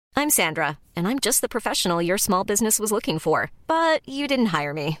I'm Sandra, and I'm just the professional your small business was looking for. But you didn't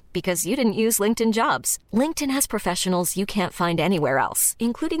hire me because you didn't use LinkedIn Jobs. LinkedIn has professionals you can't find anywhere else,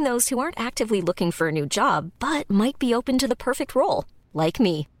 including those who aren't actively looking for a new job, but might be open to the perfect role, like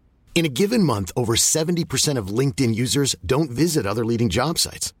me. In a given month, over 70% of LinkedIn users don't visit other leading job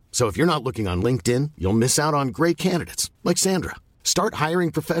sites. So if you're not looking on LinkedIn, you'll miss out on great candidates like Sandra. Start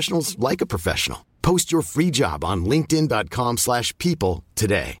hiring professionals like a professional. Post your free job on linkedin.com/people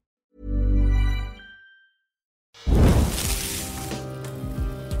today.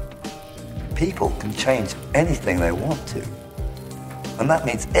 People can change anything they want to. And that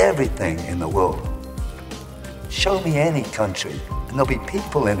means everything in the world. Show me any country, and there'll be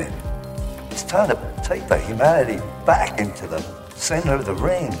people in it. It's time to take the humanity back into the center of the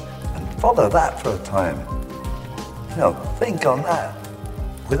ring and follow that for a time. You know, think on that.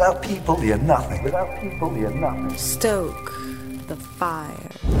 Without people, you're nothing. Without people, you're nothing. Stoke the fire.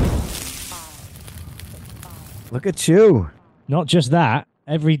 Look at you. Not just that,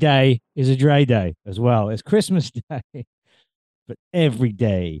 every day is a Dre Day as well. It's Christmas Day, but every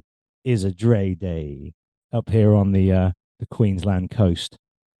day is a Dre Day up here on the Queensland coast.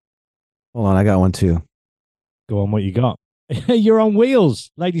 Hold on, I got one too. Go on, what you got? You're on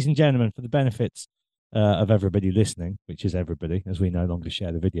wheels, ladies and gentlemen, for the benefits of everybody listening, which is everybody, as we no longer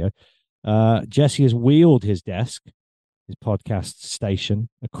share the video. Jesse has wheeled his desk, his podcast station,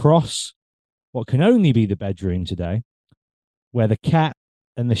 across what can only be the bedroom today, where the cat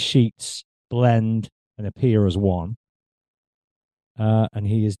and the sheets blend and appear as one. And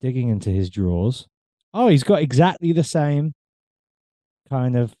he is digging into his drawers. Oh, he's got exactly the same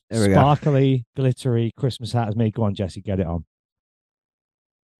kind of sparkly, glittery Christmas hat as me. Go on, Jesse, get it on.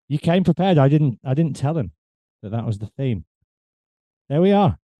 You came prepared. I didn't tell him that was the theme. There we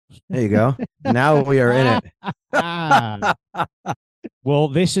are. There you go. Now we are in it. Well,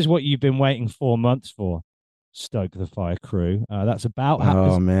 this is what you've been waiting 4 months for, Stoke the Fire Crew. That's about how.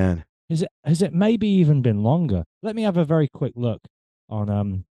 Oh man, has it maybe even been longer? Let me have a very quick look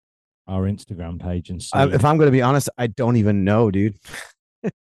on our Instagram page and see. If I'm going to be honest, I don't even know, dude.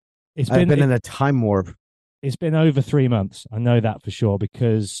 I've been in a time warp. It's been over 3 months. I know that for sure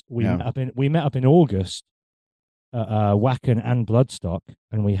because we met up in August at Wacken and Bloodstock,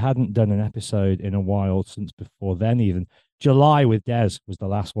 and we hadn't done an episode in a while since before then. Even July with Des was the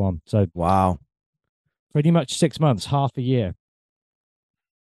last one. So wow, pretty much 6 months, half a year.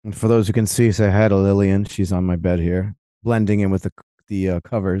 And for those who can see, say hi to Lillian. She's on my bed here, blending in with the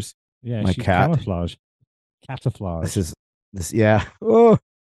covers. Yeah, my she's cat. Camouflage. Yeah. Oh.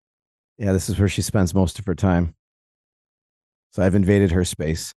 Yeah, this is where she spends most of her time. So I've invaded her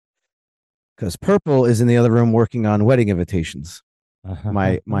space. Because Purple is in the other room working on wedding invitations.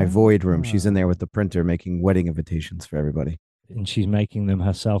 My void room. She's in there with the printer making wedding invitations for everybody. And she's making them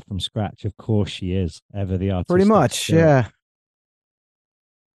herself from scratch. Of course she is. Ever the artist. Pretty much, yeah.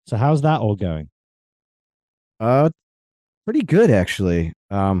 So how's that all going? Pretty good, actually.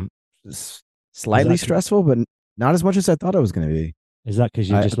 Slightly stressful, but not as much as I thought it was going to be. Is that because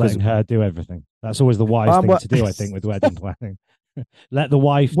you're just letting her do everything? That's always the wise thing to do, I think, with wedding planning. Let the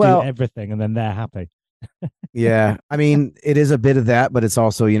wife do everything and then they're happy. Yeah. I mean, it is a bit of that, but it's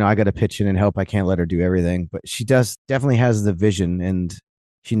also, I got to pitch in and help. I can't let her do everything, but she definitely has the vision and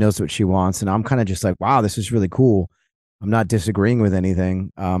she knows what she wants. And I'm kind of just like, wow, this is really cool. I'm not disagreeing with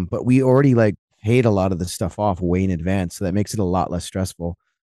anything. But we already paid a lot of the stuff off way in advance. So that makes it a lot less stressful.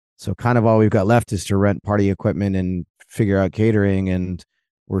 So kind of all we've got left is to rent party equipment and figure out catering. And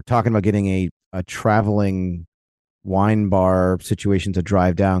we're talking about getting a traveling wine bar situation to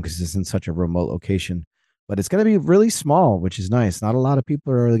drive down because it's in such a remote location. But it's going to be really small, which is nice. Not a lot of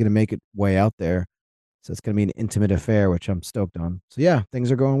people are really going to make it way out there. So it's going to be an intimate affair, which I'm stoked on. So yeah,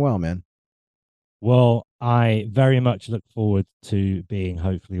 things are going well, man. Well, I very much look forward to being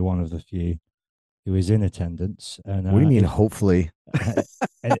hopefully one of the few who is in attendance. And what do you mean, hopefully?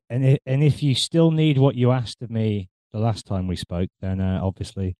 and if you still need what you asked of me the last time we spoke, then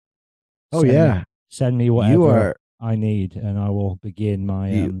obviously, send me whatever I need, and I will begin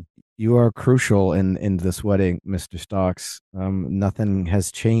my. You are crucial in this wedding, Mr. Stocks. Nothing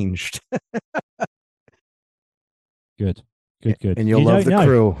has changed. Good. And you'll love the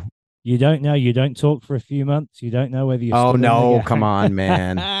crew. You don't know. You don't talk for a few months. You don't know whether you're. Oh no! Come on,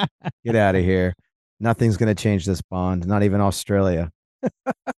 man. Get out of here. Nothing's going to change this bond. Not even Australia.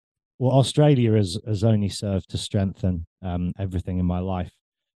 Well, Australia has only served to strengthen everything in my life,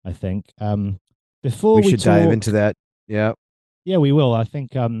 I think. Before we should dive into that. Yeah. Yeah, we will. I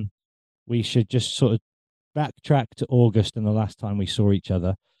think we should just sort of backtrack to August and the last time we saw each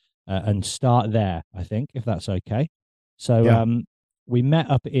other and start there, I think, if that's okay. So we met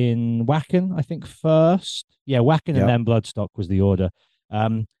up in Wacken, I think first. Yeah, Wacken and Yep. then Bloodstock was the order.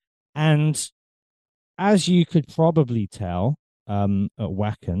 And as you could probably tell, at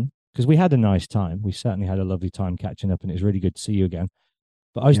Wacken, because we had a nice time. We certainly had a lovely time catching up, and it's really good to see you again.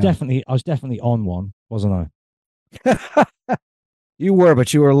 But Yeah. I was definitely on one, wasn't I? You were,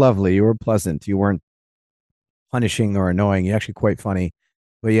 but you were lovely. You were pleasant. You weren't punishing or annoying. You're actually quite funny.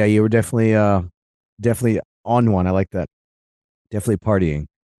 But yeah, you were definitely on one. I like that. Definitely partying.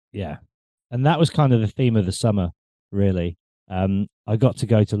 Yeah. And that was kind of the theme of the summer, really. I got to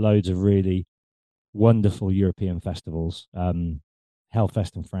go to loads of really wonderful European festivals.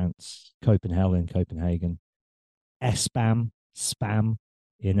 Hellfest in France, Copenhagen in Copenhagen, Spam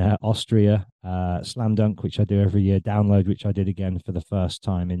in Austria, Slam Dunk, which I do every year, Download, which I did again for the first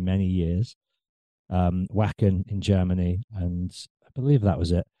time in many years, Wacken in Germany, and I believe that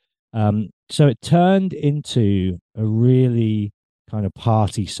was it. So it turned into a really kind of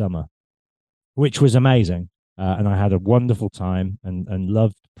party summer, which was amazing. And I had a wonderful time and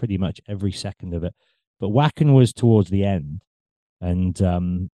loved pretty much every second of it. But Wacken was towards the end.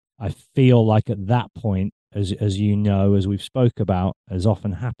 And I feel like at that point, as you know, as we've spoke about, as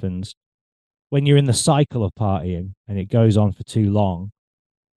often happens, when you're in the cycle of partying and it goes on for too long,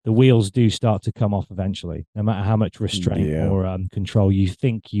 the wheels do start to come off eventually, no matter how much restraint Yeah. or control you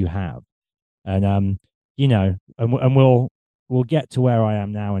think you have. And you know, and we'll get to where I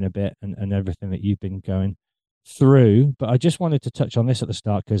am now in a bit, and everything that you've been going through. But I just wanted to touch on this at the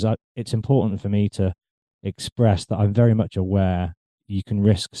start because it's important for me to express that I'm very much aware you can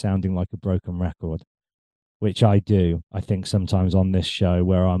risk sounding like a broken record, which I do. I think sometimes on this show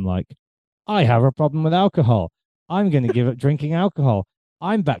where I'm like, I have a problem with alcohol. I'm going to give up drinking alcohol.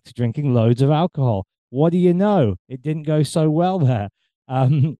 I'm back to drinking loads of alcohol. What do you know? It didn't go so well there.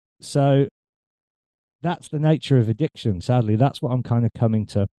 So that's the nature of addiction. Sadly, that's what I'm kind of coming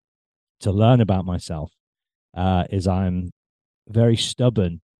to learn about myself. Is I'm very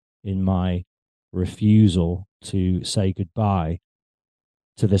stubborn in my refusal to say goodbye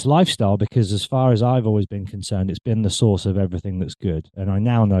to this lifestyle because, as far as I've always been concerned, it's been the source of everything that's good. And I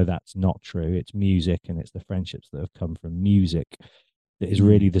now know that's not true. It's music and it's the friendships that have come from music that is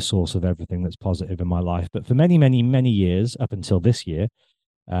really the source of everything that's positive in my life. But for many, many, many years, up until this year,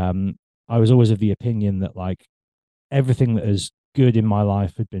 I was always of the opinion that like everything that is good in my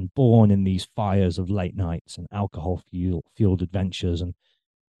life had been born in these fires of late nights and alcohol fueled adventures. And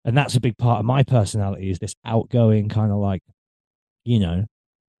that's a big part of my personality is this outgoing kind of like, you know,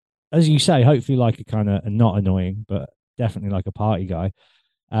 as you say, hopefully like a kind of not annoying, but definitely like a party guy.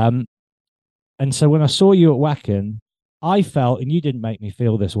 And so when I saw you at Wacken, I felt, and you didn't make me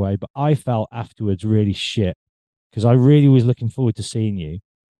feel this way, but I felt afterwards really shit because I really was looking forward to seeing you.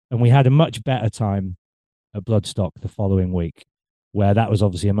 And we had a much better time at Bloodstock the following week, where that was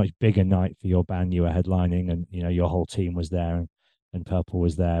obviously a much bigger night for your band you were headlining, and you know your whole team was there, and Purple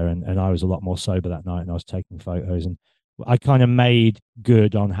was there, and I was a lot more sober that night, and I was taking photos, and I kind of made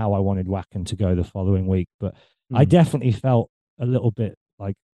good on how I wanted Wacken to go the following week, but I definitely felt a little bit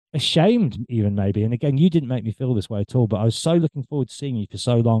like ashamed, even maybe. And again, you didn't make me feel this way at all, but I was so looking forward to seeing you for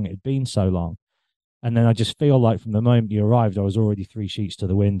so long; it had been so long. And then I just feel like from the moment you arrived, I was already three sheets to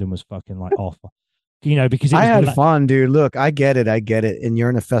the wind and was fucking like off. You know, because it I was had fun, dude. Look, I get it. And you're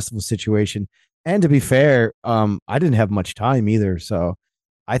in a festival situation. And to be fair, I didn't have much time either. So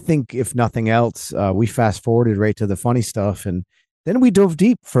I think if nothing else, we fast forwarded right to the funny stuff. And then we dove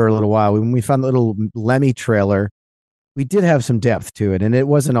deep for a little while. When we found the little Lemmy trailer, we did have some depth to it. And it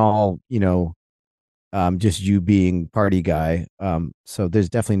wasn't all, just you being party guy. So there's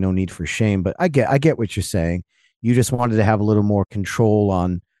definitely no need for shame. But I get what you're saying. You just wanted to have a little more control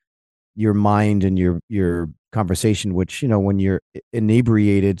on your mind and your conversation, which when you're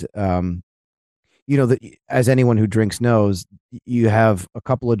inebriated, that as anyone who drinks knows, you have a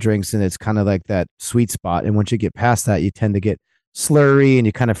couple of drinks and it's kind of like that sweet spot, and once you get past that, you tend to get slurry and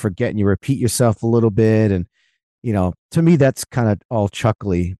you kind of forget and you repeat yourself a little bit, and to me that's kind of all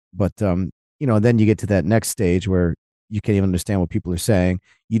chuckly, but then you get to that next stage where you can't even understand what people are saying.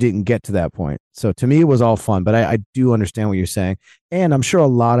 You didn't get to that point. So to me, it was all fun, but I do understand what you're saying. And I'm sure a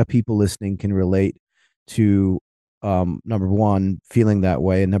lot of people listening can relate to, number one, feeling that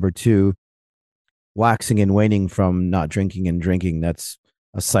way. And number two, waxing and waning from not drinking and drinking. That's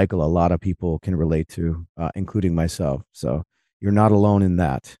a cycle a lot of people can relate to, including myself. So you're not alone in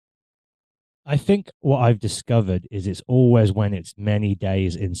that. I think what I've discovered is it's always when it's many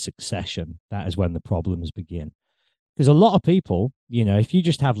days in succession, that is when the problems begin. Because a lot of people, if you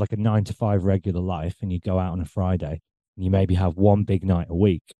just have like a 9 to 5 regular life and you go out on a Friday and you maybe have one big night a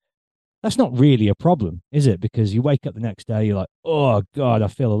week, that's not really a problem, is it? Because you wake up the next day, you're like, oh God, I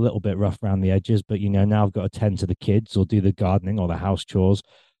feel a little bit rough around the edges, but now I've got to tend to the kids or do the gardening or the house chores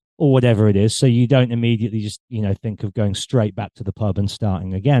or whatever it is. So you don't immediately just, think of going straight back to the pub and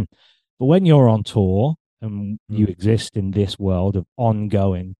starting again. But when you're on tour and you exist in this world of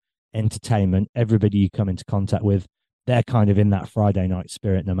ongoing entertainment, everybody you come into contact with, they're kind of in that Friday night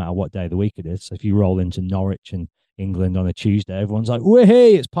spirit, no matter what day of the week it is. So if you roll into Norwich and England on a Tuesday, everyone's like,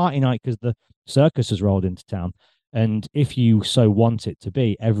 hey, it's party night because the circus has rolled into town. And if you so want it to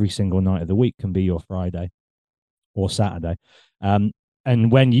be, every single night of the week can be your Friday or Saturday.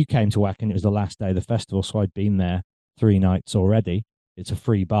 And when you came to Wacken, it was the last day of the festival. So I'd been there 3 nights already. It's a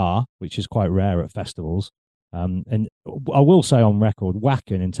free bar, which is quite rare at festivals. And I will say on record,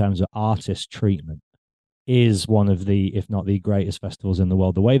 Wacken, in terms of artist treatment, is one of the, if not the greatest festivals in the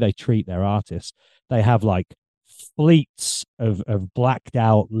world. The way they treat their artists, they have like fleets of blacked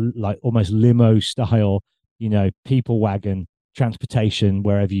out, like almost limo style, people wagon transportation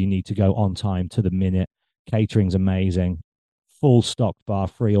wherever you need to go on time to the minute. Catering's amazing, full stocked bar,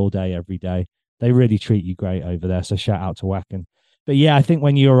 free all day, every day. They really treat you great over there. So shout out to Wacken. But yeah, I think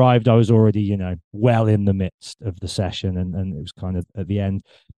when you arrived, I was already, well in the midst of the session, and it was kind of at the end.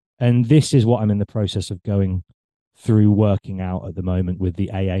 And this is what I'm in the process of going through, working out at the moment with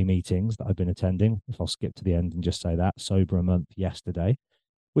the AA meetings that I've been attending. If I'll skip to the end and just say that, sober a month yesterday,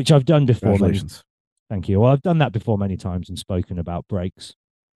 which I've done before. Congratulations. Thank you. Well, I've done that before many times and spoken about breaks.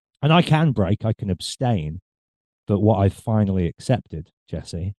 And I can break, I can abstain. But what I've finally accepted,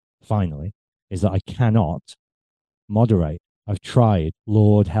 Jesse, finally, is that I cannot moderate. I've tried.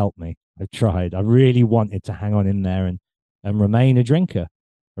 Lord help me. I've tried. I really wanted to hang on in there and remain a drinker.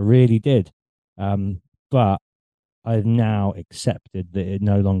 I really did. But I've now accepted that it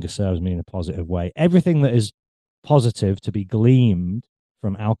no longer serves me in a positive way. Everything that is positive to be gleaned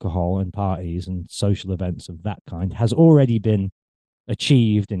from alcohol and parties and social events of that kind has already been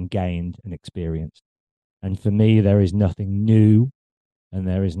achieved and gained and experienced. And for me, there is nothing new and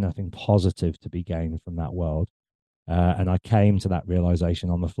there is nothing positive to be gained from that world. And I came to that realization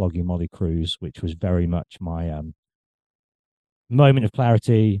on the Flogging Molly cruise, which was very much my moment of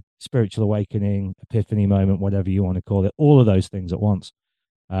clarity, spiritual awakening, epiphany moment, whatever you want to call it, all of those things at once,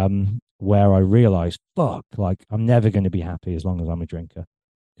 where I realized, fuck, like I'm never going to be happy as long as I'm a drinker,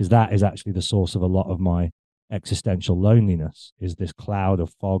 because that is actually the source of a lot of my existential loneliness, is this cloud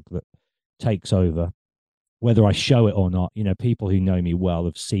of fog that takes over, whether I show it or not. People who know me well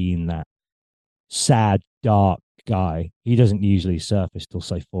have seen that sad, dark guy. He doesn't usually surface till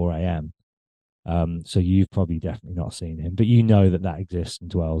say 4 a.m. So you've probably definitely not seen him, but that exists and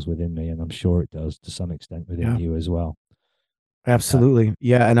dwells within me, and I'm sure it does to some extent within you as well. Absolutely.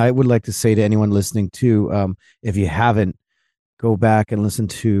 Yeah. And I would like to say to anyone listening too, if you haven't, go back and listen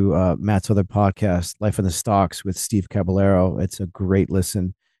to Matt's other podcast, Life in the Stocks with Steve Caballero. It's a great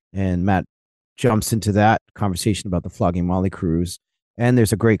listen. And Matt jumps into that conversation about the Flogging Molly cruise. And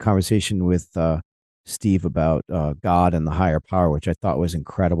there's a great conversation with Steve about God and the higher power, which I thought was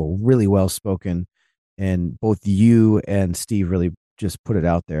incredible, really well spoken. And both you and Steve really just put it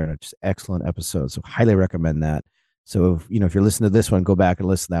out there, and it's just excellent episode. So highly recommend that. So if you're listening to this one, go back and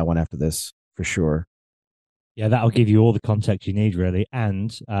listen to that one after this for sure. Yeah, that'll give you all the context you need, really.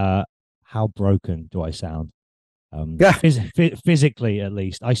 And how broken do I sound? Physically, at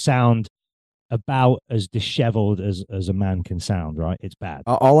least, I sound about as disheveled as a man can sound, right? It's bad.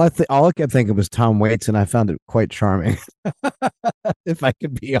 All I kept thinking was Tom Waits, and I found it quite charming, if I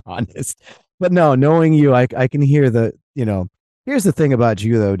could be honest. But no, knowing you, I can hear here's the thing about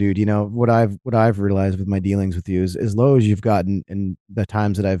you though, dude. What I've realized with my dealings with you is, as low as you've gotten in the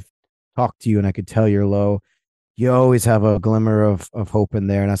times that I've talked to you and I could tell you're low, you always have a glimmer of hope in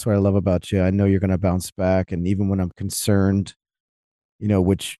there. And that's what I love about you. I know you're going to bounce back. And even when I'm concerned,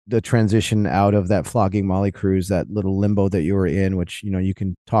 which the transition out of that Flogging Molly cruise, that little limbo that you were in, which, you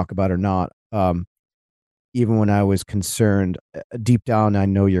can talk about or not. Even when I was concerned, deep down, I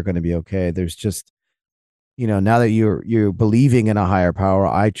know you're going to be okay. There's just, now that you're believing in a higher power,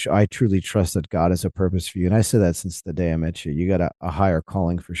 I truly trust that God has a purpose for you. And I said that since the day I met you. You got a higher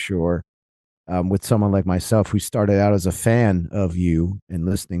calling for sure. With someone like myself who started out as a fan of you and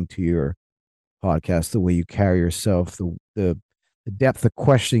listening to your podcast, the way you carry yourself, the depth of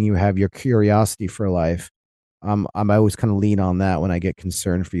questioning you have, your curiosity for life. I always kind of lean on that when I get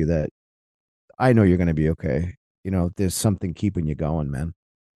concerned for you, that I know you're going to be okay. There's something keeping you going, man.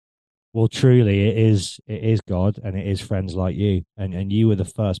 Well, truly, it is God, and it is friends like you. And you were the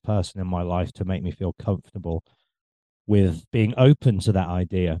first person in my life to make me feel comfortable with being open to that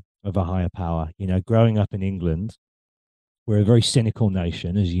idea of a higher power. Growing up in England, we're a very cynical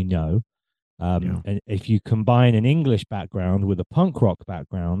nation, as you know. Yeah. And if you combine an English background with a punk rock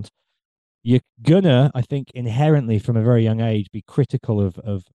background, you're gonna, I think, inherently from a very young age, be critical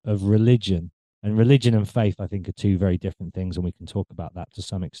of religion. And religion and faith, I think, are two very different things, and we can talk about that to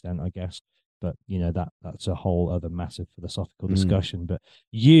some extent, I guess. But that's a whole other massive philosophical Mm. discussion. But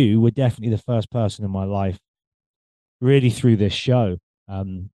you were definitely the first person in my life, really through this show,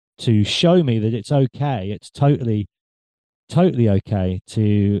 to show me that it's okay. It's totally okay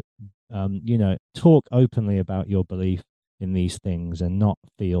to, talk openly about your belief in these things and not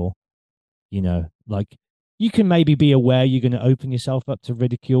feel, like you can maybe be aware you're going to open yourself up to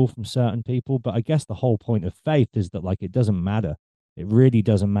ridicule from certain people. But I guess the whole point of faith is that, like, it doesn't matter. It really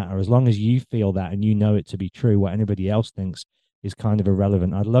doesn't matter. As long as you feel that and you know it to be true, what anybody else thinks is kind of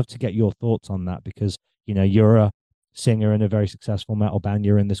irrelevant. I'd love to get your thoughts on that because, you're a singer in a very successful metal band.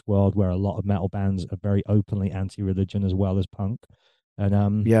 You're in this world where a lot of metal bands are very openly anti-religion as well as punk.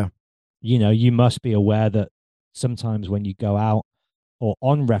 And, Yeah. you must be aware that sometimes when you go out or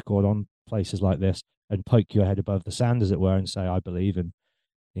on record on places like this and poke your head above the sand, as it were, and say, I believe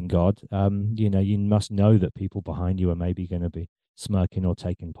in God, you must know that people behind you are maybe going to be smirking or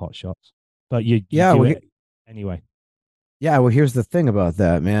taking pot shots. But you Yeah. do Well, it anyway. yeah. Well, here's the thing about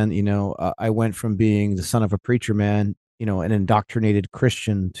that, man. I went from being the son of a preacher man, an indoctrinated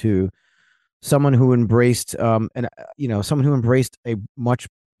Christian, to someone who embraced, someone who embraced a much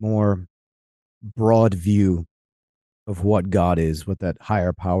more broad view of what God is, what that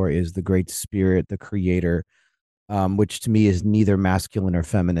higher power is, the great spirit, the creator, which to me is neither masculine or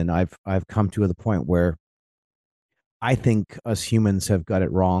feminine. I've come to the point where I think us humans have got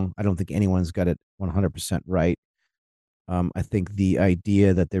it wrong. I don't think anyone's got it 100% right. I think the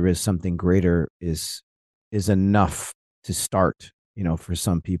idea that there is something greater is enough to start, for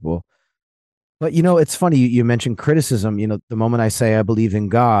some people. But it's funny you mentioned criticism. The moment I say I believe in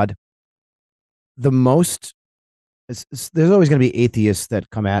God, the most there's always going to be atheists that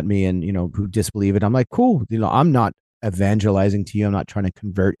come at me and who disbelieve it. I'm like, cool. I'm not evangelizing to you. I'm not trying to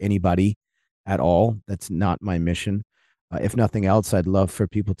convert anybody at all. That's not my mission. If nothing else, I'd love for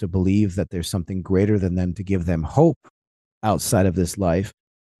people to believe that there's something greater than them, to give them hope outside of this life.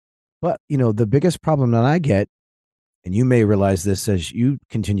 But the biggest problem that I get, and you may realize this as you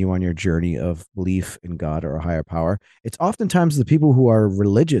continue on your journey of belief in God or a higher power, it's oftentimes the people who are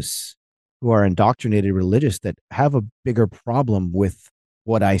religious, who are indoctrinated religious, that have a bigger problem with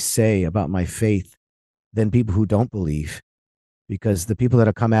what I say about my faith than people who don't believe. Because the people that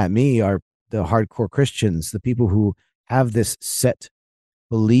have come at me are the hardcore Christians, the people who have this set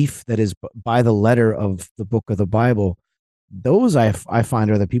belief that is by the letter of the book of the Bible. Those I find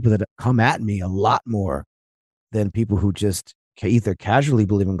are the people that come at me a lot more than people who just either casually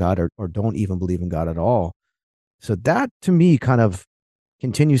believe in God or don't even believe in God at all. So that to me kind of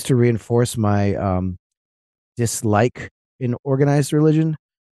continues to reinforce my dislike in organized religion,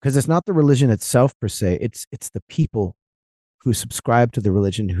 because it's not the religion itself per se. It's the people who subscribe to the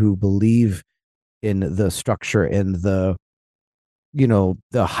religion, who believe in the structure and the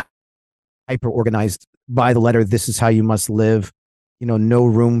hyper organized by the letter. This is how you must live. No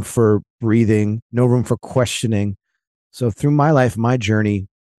room for breathing, no room for questioning. So through my life, my journey,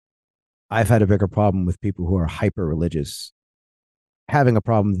 I've had a bigger problem with people who are hyper religious, having a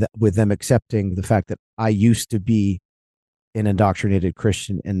problem with them accepting the fact that I used to be an indoctrinated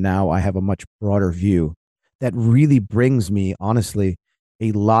Christian and now I have a much broader view that really brings me, honestly,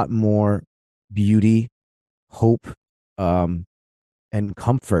 a lot more beauty, hope, um, and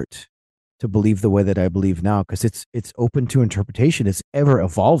comfort to believe the way that I believe now, because it's open to interpretation. It's ever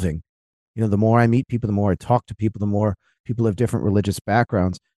evolving. The more I meet people, the more I talk to people, the more people have different religious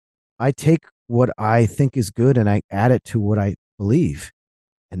backgrounds. I take what I think is good and I add it to what I believe.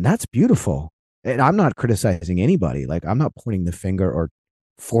 And that's beautiful. And I'm not criticizing anybody. Like, I'm not pointing the finger or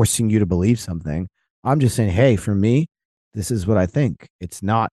forcing you to believe something. I'm just saying, hey, for me, this is what I think. It's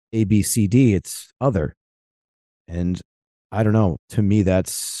not A, B, C, D, it's other. And I don't know. To me,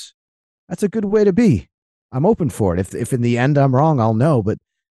 that's a good way to be. I'm open for it. If in the end I'm wrong, I'll know. But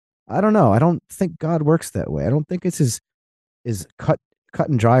I don't know. I don't think God works that way. I don't think it's as cut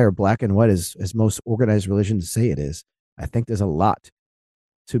and dry or black and white as most organized religions say it is. I think there's a lot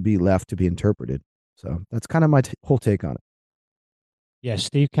to be left to be interpreted. So that's kind of my whole take on it. Yeah,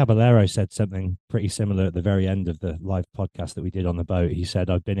 Steve Caballero said something pretty similar at the very end of the live podcast that we did on the boat. He said,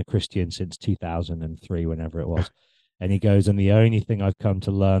 I've been a Christian since 2003, whenever it was. And he goes, and the only thing I've come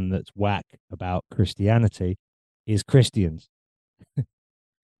to learn that's whack about Christianity is Christians.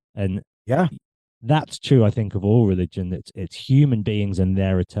 And Yeah. that's true, I think, of all religion. It's human beings and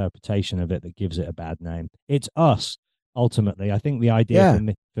their interpretation of it that gives it a bad name. It's us ultimately. I think the idea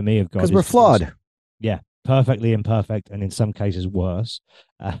Yeah, for me of God because we're is flawed. yeah, perfectly imperfect, and in some cases worse.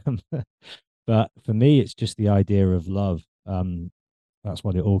 Um, but for me, it's just the idea of love. That's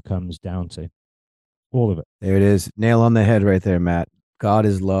what it all comes down to. All of it. There it is. Nail on the head right there, Matt. God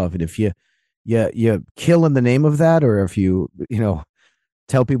is love. And if you kill in the name of that, or if you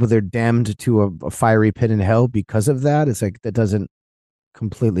tell people they're damned to a fiery pit in hell because of that, it's like that doesn't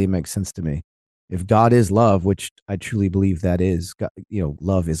completely make sense to me. If God is love, which I truly believe that is,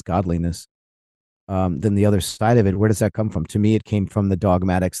 love is godliness. Then the other side of it, where does that come from? To me, it came from the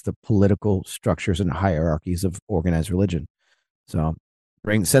dogmatics, the political structures and hierarchies of organized religion. So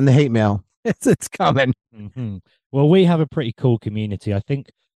send the hate mail. It's coming. Mm-hmm. Well, we have a pretty cool community. I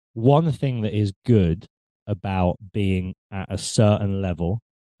think one thing that is good about being at a certain level,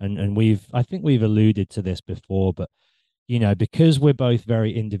 and I think we've alluded to this before, but because we're both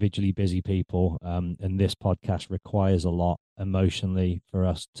very individually busy people, and this podcast requires a lot emotionally for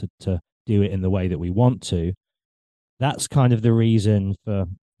us to do it in the way that we want to. That's kind of the reason for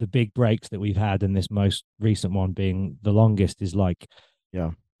the big breaks that we've had, and this most recent one being the longest is like,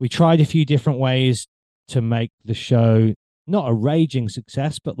 Yeah. we tried a few different ways to make the show not a raging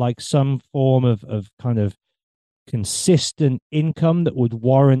success, but like some form of kind of consistent income that would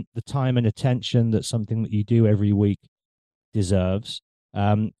warrant the time and attention that something that you do every week deserves.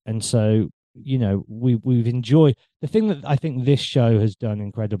 And so, we've enjoyed the thing that I think this show has done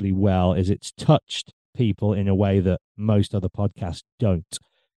incredibly well is it's touched people in a way that most other podcasts don't.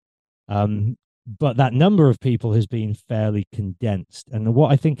 But that number of people has been fairly condensed. And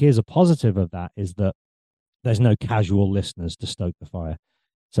what I think is a positive of that is that there's no casual listeners to stoke the fire.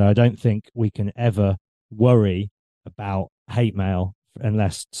 So I don't think we can ever worry about hate mail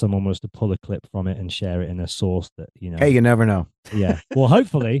unless someone was to pull a clip from it and share it in a source that, Hey, you never know. yeah. Well,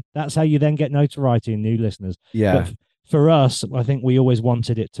 hopefully that's how you then get notoriety and new listeners. Yeah. But for us, I think we always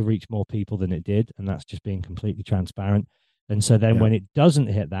wanted it to reach more people than it did. And that's just being completely transparent. And so then when it doesn't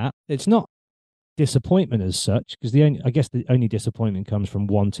hit that, it's not disappointment as such, because the only disappointment comes from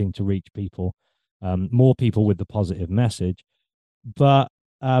wanting to reach people, more people with the positive message. But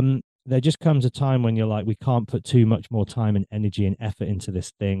there just comes a time when you're like, we can't put too much more time and energy and effort into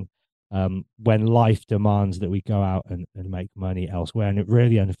this thing, when life demands that we go out and make money elsewhere. And it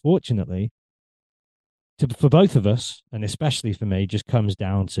really, unfortunately, for both of us, and especially for me, just comes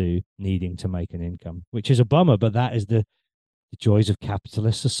down to needing to make an income, which is a bummer, but that is the joys of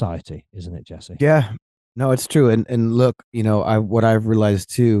capitalist society, isn't it, Jesse? Yeah. No, it's true. And look, what I've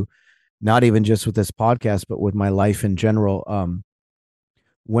realized too, not even just with this podcast, but with my life in general,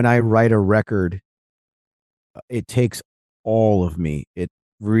 when I write a record, it takes all of me. It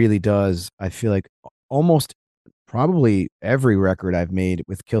really does. I feel like almost probably every record I've made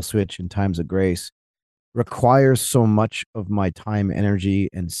with Killswitch and Times of Grace requires so much of my time, energy,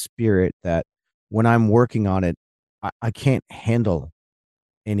 and spirit that when I'm working on it, I can't handle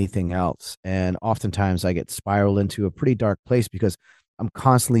anything else. And oftentimes I get spiraled into a pretty dark place because I'm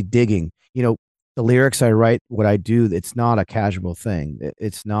constantly digging. The lyrics I write, what I do, it's not a casual thing.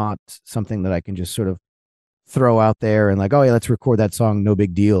 It's not something that I can just sort of throw out there and like, oh yeah, let's record that song. No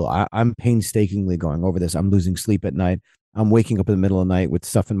big deal. I'm painstakingly going over this. I'm losing sleep at night. I'm waking up in the middle of the night with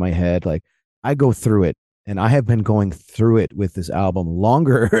stuff in my head. Like I go through it, and I have been going through it with this album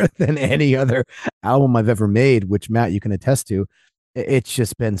longer than any other album I've ever made, which Matt, you can attest to. It's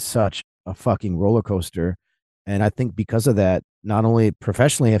just been such a fucking roller coaster. And I think because of that, not only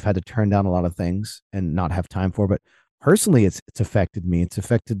professionally, I've had to turn down a lot of things and not have time for, but personally, it's affected me. It's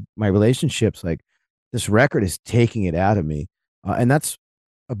affected my relationships. Like this record is taking it out of me. And that's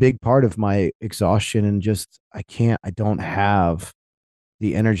a big part of my exhaustion. And just, I don't have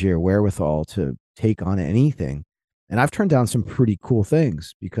the energy or wherewithal to take on anything. And I've turned down some pretty cool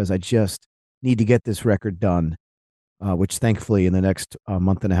things because I just need to get this record done, which thankfully in the next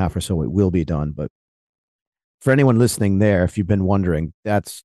month and a half or so, it will be done. But for anyone listening there, if you've been wondering,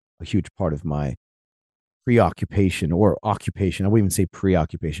 that's a huge part of my preoccupation or occupation. I wouldn't even say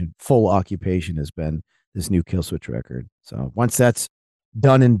preoccupation. Full occupation has been this new Killswitch record. So once that's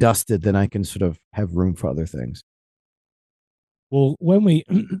done and dusted, then I can sort of have room for other things. Well, when we,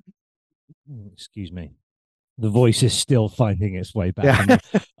 excuse me, the voice is still finding its way back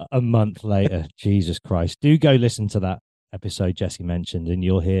a month later. Jesus Christ. Do go listen to that episode Jesse mentioned, and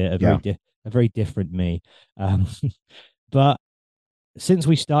you'll hear a very different me. But since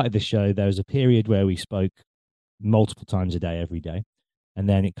we started the show, there was a period where we spoke multiple times a day, every day. And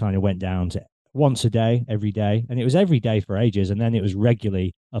then it kind of went down to once a day, every day. And it was every day for ages. And then it was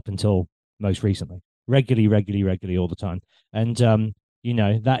regularly up until most recently. Regularly all the time. And,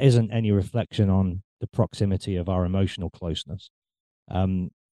 that isn't any reflection on the proximity of our emotional closeness.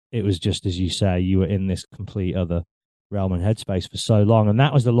 It was just as you say, you were in this complete other realm and headspace for so long, and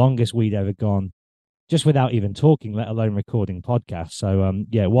that was the longest we'd ever gone, just without even talking, let alone recording podcasts. So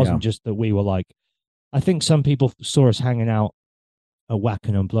yeah, it wasn't just that we were like. I think some people saw us hanging out at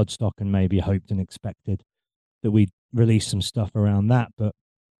Wacken and Bloodstock and maybe hoped and expected that we'd release some stuff around that, but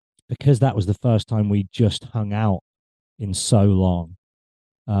because that was the first time we just hung out in so long.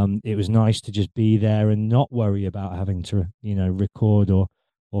 It was nice to just be there and not worry about having to, record or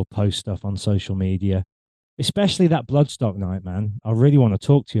post stuff on social media, especially that Bloodstock night, man. I really want to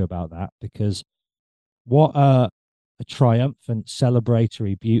talk to you about that because what a triumphant,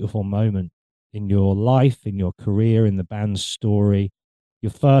 celebratory, beautiful moment in your life, in your career, in the band's story.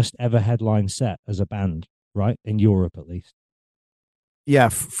 Your first ever headline set as a band, right? In Europe, at least. Yeah,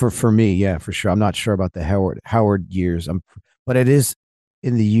 for me, yeah, for sure. I'm not sure about the Howard years. But it is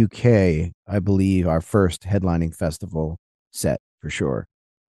in the UK, I believe, our first headlining festival set for sure.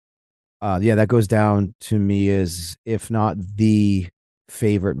 Yeah, that goes down to me as if not the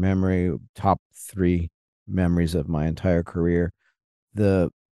favorite memory, top 3 memories of my entire career.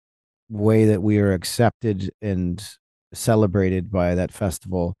 The way that we are accepted and celebrated by that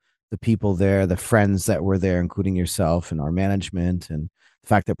festival, the people there, the friends that were there, including yourself and our management, and the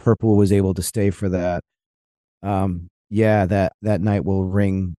fact that Purple was able to stay for that. Yeah, that night will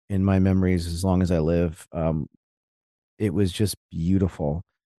ring in my memories as long as I live. It was just beautiful,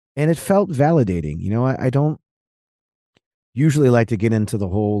 and it felt validating. I don't usually like to get into the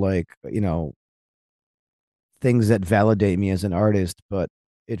whole things that validate me as an artist, but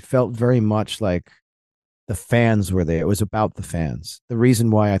it felt very much like the fans were there. It was about the fans. The reason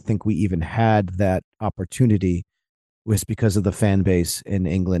why I think we even had that opportunity was because of the fan base in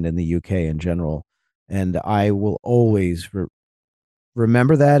England and the UK in general. And I will always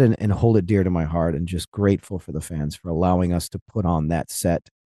remember that and hold it dear to my heart, and just grateful for the fans for allowing us to put on that set.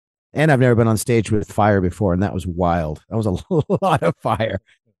 And I've never been on stage with fire before, and that was wild. That was a lot of fire.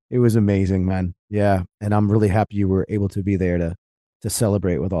 It was amazing, man. Yeah, and I'm really happy you were able to be there to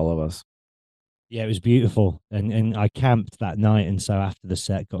celebrate with all of us. Yeah, it was beautiful. And I camped that night. And so after the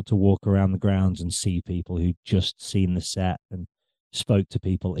set, got to walk around the grounds and see people who'd just seen the set and spoke to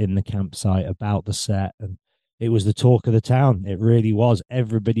people in the campsite about the set. And it was the talk of the town. It really was.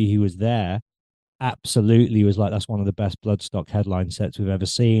 Everybody who was there absolutely was like, that's one of the best Bloodstock headline sets we've ever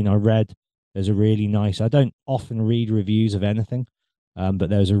seen. I read there's a really nice, I don't often read reviews of anything, but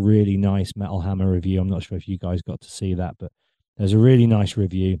there's a really nice Metal Hammer review. I'm not sure if you guys got to see that, but there's a really nice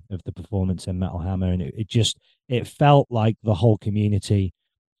review of the performance in Metal Hammer, and it felt like the whole community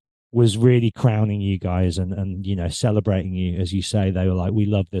was really crowning you guys and celebrating you. As you say, they were like, we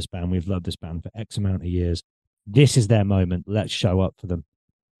love this band, we've loved this band for X amount of years. This is their moment. Let's show up for them.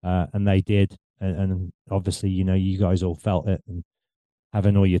 And they did. And obviously, you guys all felt it, and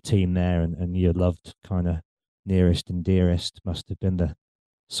having all your team there and your loved kind of nearest and dearest must have been the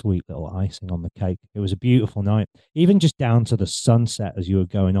sweet little icing on the cake. It was a beautiful night, even just down to the sunset as you were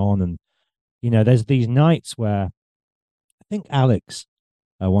going on. And, there's these nights where I think Alex,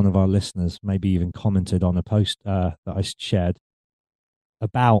 one of our listeners, maybe even commented on a post that I shared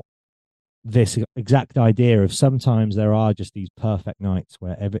about this exact idea of sometimes there are just these perfect nights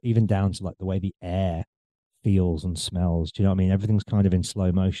where even down to like the way the air feels and smells. Do you know what I mean? Everything's kind of in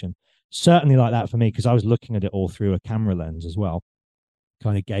slow motion. Certainly like that for me, because I was looking at it all through a camera lens as well.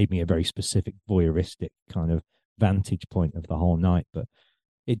 Kind of gave me a very specific voyeuristic kind of vantage point of the whole night. But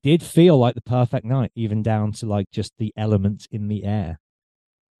it did feel like the perfect night, even down to like just the elements in the air.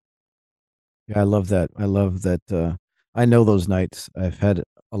 Yeah, I love that. I love that. I know those nights. I've had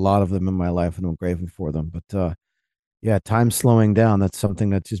a lot of them in my life, and I'm grateful for them. But yeah, time slowing down. That's something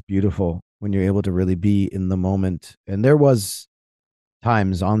that's just beautiful when you're able to really be in the moment. And there was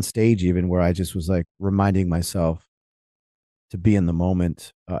times on stage even where I just was like reminding myself to be in the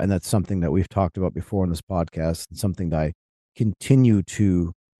moment. And that's something that we've talked about before in this podcast, and something that I continue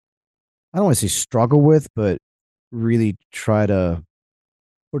to, I don't want to say struggle with, but really try to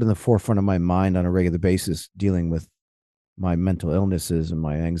put in the forefront of my mind on a regular basis, dealing with my mental illnesses and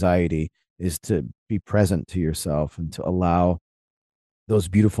my anxiety, is to be present to yourself and to allow those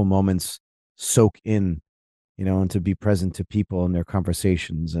beautiful moments soak in, and to be present to people and their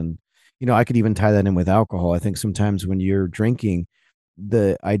conversations. And, I could even tie that in with alcohol. I think sometimes when you're drinking,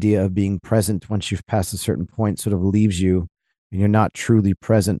 the idea of being present once you've passed a certain point sort of leaves you, and you're not truly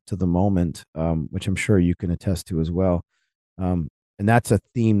present to the moment, which I'm sure you can attest to as well. And that's a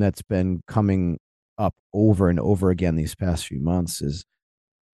theme that's been coming up over and over again these past few months. Is,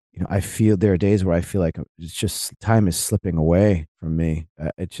 I feel there are days where I feel like it's just time is slipping away from me.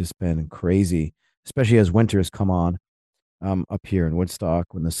 It's just been crazy. especially as winters come on up here in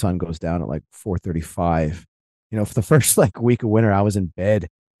Woodstock when the sun goes down at like 4:35. For the first like week of winter, I was in bed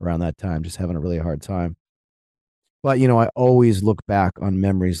around that time, just having a really hard time. But I always look back on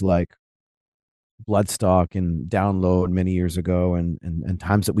memories like Bloodstock and Download many years ago, and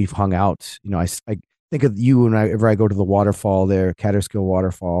times that we've hung out. I think of you whenever I go to the waterfall there, Catterskill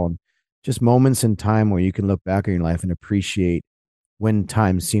Waterfall, and just moments in time where you can look back on your life and appreciate when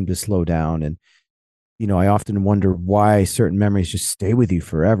time seemed to slow down. And I often wonder why certain memories just stay with you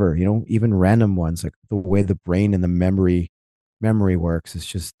forever. Even random ones, like the way the brain and the memory works. It's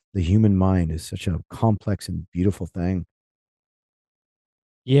just the human mind is such a complex and beautiful thing.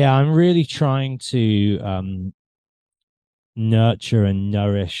 Yeah, I'm really trying to nurture and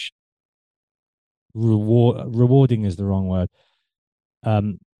nourish. Rewarding is the wrong word.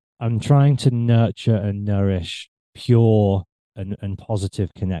 Um, I'm trying to nurture and nourish pure and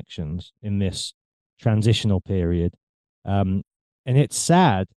positive connections in this transitional period. And it's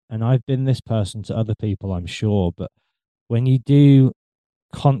sad, and I've been this person to other people, I'm sure, but when you do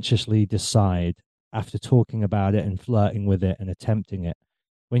consciously decide after talking about it and flirting with it and attempting it,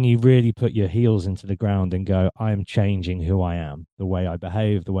 when you really put your heels into the ground and go, I am changing who I am, the way I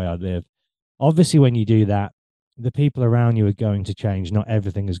behave, the way I live. Obviously, when you do that, the people around you are going to change. Not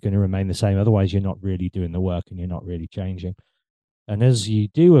everything is going to remain the same. Otherwise, you're not really doing the work and you're not really changing. And as you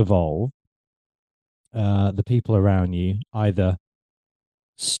do evolve, the people around you either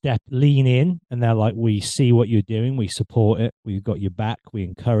lean in and they're like, we see what you're doing, we support it, we've got your back, we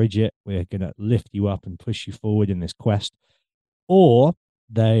encourage it, we're going to lift you up and push you forward in this quest. Or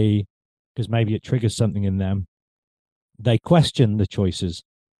they, because maybe it triggers something in them, they question the choices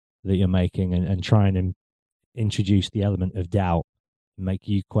that you're making and try and introduce the element of doubt, make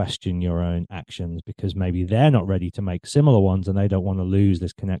you question your own actions because maybe they're not ready to make similar ones and they don't want to lose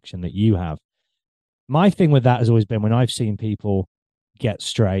this connection that you have. My thing with that has always been when I've seen people get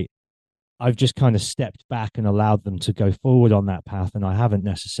straight, I've just kind of stepped back and allowed them to go forward on that path, and I haven't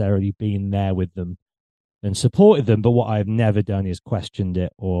necessarily been there with them and supported them. But what I've never done is questioned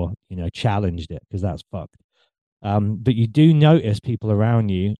it or challenged it, because that's fucked. But you do notice people around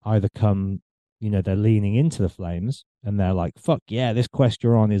you either come, they're leaning into the flames and they're like, fuck yeah, this quest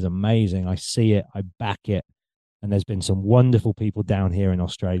you're on is amazing. I see it, I back it. And there's been some wonderful people down here in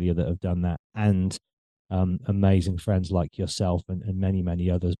Australia that have done that, and amazing friends like yourself and many,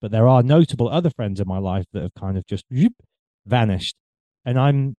 many others. But there are notable other friends in my life that have kind of just vanished. And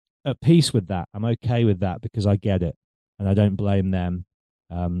I'm at peace with that. I'm okay with that because I get it and I don't blame them.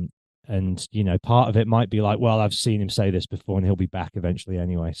 And part of it might be like, well, I've seen him say this before and he'll be back eventually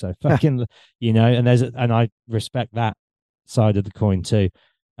anyway. So fucking, and I respect that side of the coin too.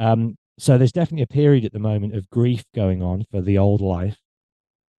 So there's definitely a period at the moment of grief going on for the old life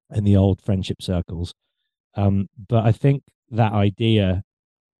and the old friendship circles. But I think that idea,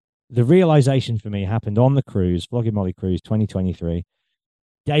 the realization for me happened on the cruise, Flogging Molly Cruise 2023,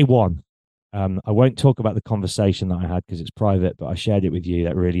 day one. I won't talk about the conversation that I had because it's private, but I shared it with you,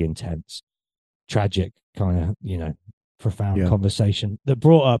 that really intense, tragic, kind of, profound conversation that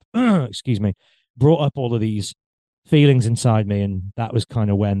brought up, excuse me, brought up all of these feelings inside me. And that was kind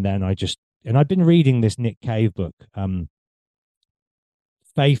of when then I've been reading this Nick Cave book,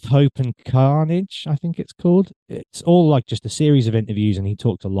 Faith, Hope, and Carnage, I think it's called. It's all like just a series of interviews, and he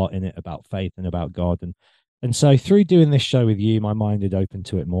talked a lot in it about faith and about God. And so through doing this show with you, my mind had opened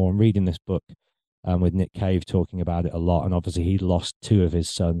to it more, and reading this book with Nick Cave talking about it a lot. And obviously he lost two of his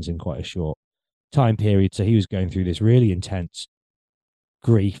sons in quite a short time period. So he was going through this really intense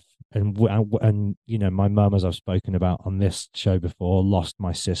grief. And my mum, as I've spoken about on this show before, lost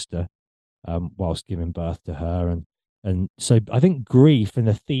my sister whilst giving birth to her. And so I think grief and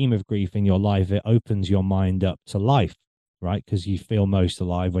the theme of grief in your life, it opens your mind up to life, right? Because you feel most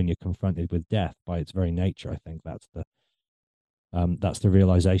alive when you're confronted with death by its very nature. I think that's the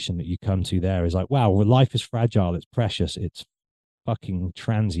realization that you come to there is like, wow, well, life is fragile. It's precious. It's fucking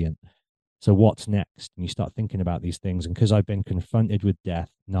transient. So what's next? And you start thinking about these things. And because I've been confronted with death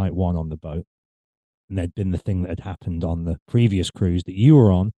night one on the boat, and there'd been the thing that had happened on the previous cruise that you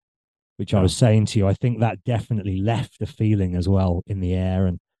were on, which I was saying to you, I think that definitely left a feeling as well in the air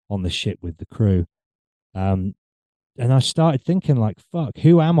and on the ship with the crew. And I started thinking like, fuck,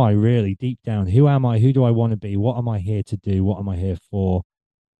 who am I really deep down? Who am I? Who do I want to be? What am I here to do? What am I here for?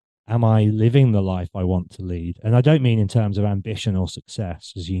 Am I living the life I want to lead? And I don't mean in terms of ambition or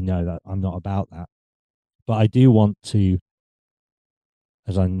success, as you know, that I'm not about that. But I do want to,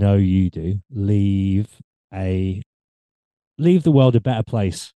 as I know you do, leave the world a better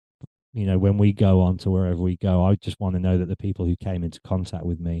place. When we go on to wherever we go, I just want to know that the people who came into contact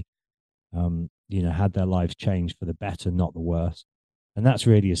with me, had their lives changed for the better, not the worse. And that's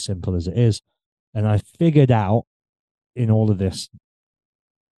really as simple as it is. And I figured out in all of this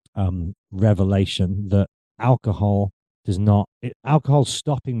revelation that alcohol does not, alcohol's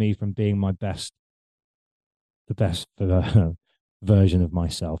stopping me from being the best version of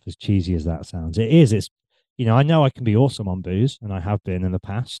myself, as cheesy as that sounds. It's, I know I can be awesome on booze, and I have been in the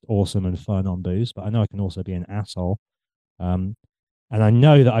past, awesome and fun on booze, but I know I can also be an asshole. And I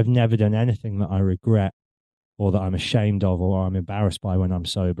know that I've never done anything that I regret or that I'm ashamed of or I'm embarrassed by when I'm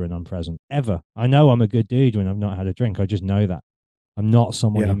sober and I'm present, ever. I know I'm a good dude when I've not had a drink. I just know that. I'm not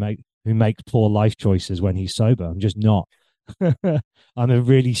someone who makes poor life choices when he's sober. I'm just not. I'm a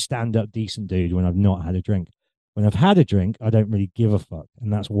really stand-up, decent dude when I've not had a drink. When I've had a drink, I don't really give a fuck,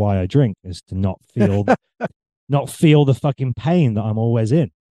 and that's why I drink, is to not feel the fucking pain that I'm always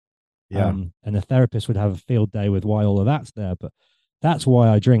in. Yeah. And a therapist would have a field day with why all of that's there, but that's why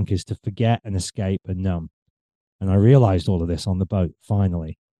I drink, is to forget and escape and numb. And I realized all of this on the boat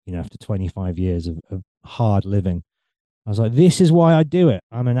finally, after 25 years of hard living. I was like, this is why I do it.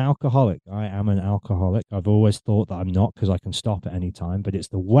 I'm an alcoholic. I am an alcoholic. I've always thought that I'm not, because I can stop at any time, but it's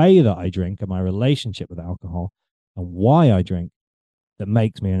the way that I drink and my relationship with alcohol and why I drink that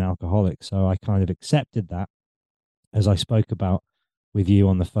makes me an alcoholic. So I kind of accepted that, as I spoke about with you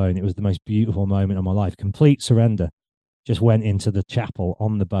on the phone. It was the most beautiful moment of my life. Complete surrender. Just went into the chapel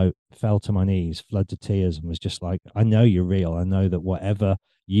on the boat, fell to my knees, floods to tears, and was just like, I know you're real. I know that whatever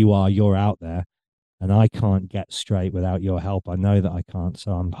you are, you're out there. And I can't get straight without your help. I know that I can't.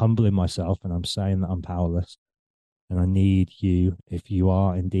 So I'm humbling myself and I'm saying that I'm powerless. And I need you. If you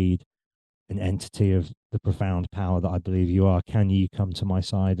are indeed an entity of the profound power that I believe you are, can you come to my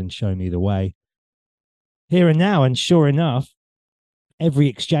side and show me the way here and now? And sure enough, every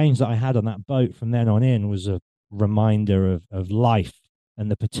exchange that I had on that boat from then on in was a reminder of life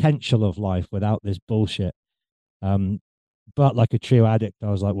and the potential of life without this bullshit. But like a true addict, I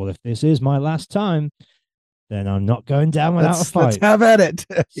was like, well, if this is my last time, then I'm not going down without a fight. Let's have at it.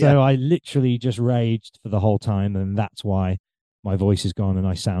 So I literally just raged for the whole time. And that's why my voice is gone and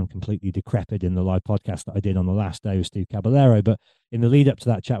I sound completely decrepit in the live podcast that I did on the last day with Steve Caballero. But in the lead up to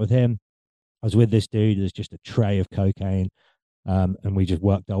that chat with him, I was with this dude. There's just a tray of cocaine. And we just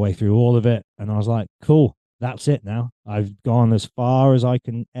worked our way through all of it. And I was like, cool, that's it now. I've gone as far as I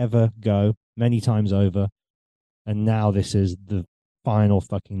can ever go, many times over. And now this is the final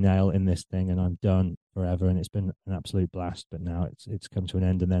fucking nail in this thing, and I'm done forever. And it's been an absolute blast. But now it's come to an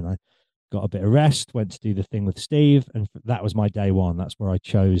end. And then I got a bit of rest, went to do the thing with Steve, and that was my day one. That's where I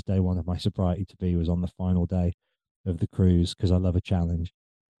chose day one of my sobriety to be, was on the final day of the cruise, because I love a challenge.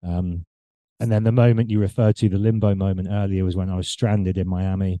 And then the moment you referred to, the limbo moment earlier, was when I was stranded in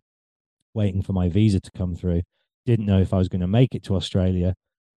Miami, waiting for my visa to come through. Didn't know if I was going to make it to Australia.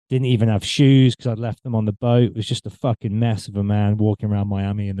 Didn't even have shoes because I'd left them on the boat. It was just a fucking mess of a man walking around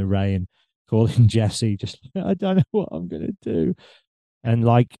Miami in the rain, calling Jesse, just, I don't know what I'm going to do. And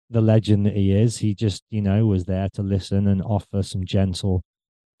like the legend that he is, he just, was there to listen and offer some gentle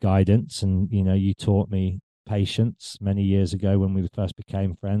guidance. And, you taught me patience many years ago when we first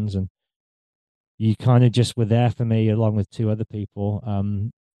became friends. And you kind of just were there for me, along with two other people,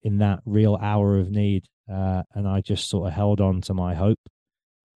 in that real hour of need. And I just sort of held on to my hope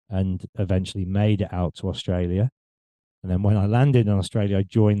and eventually made it out to Australia. And then when I landed in Australia, I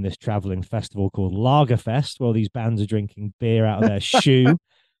joined this traveling festival called Lagerfest, where these bands are drinking beer out of their shoe.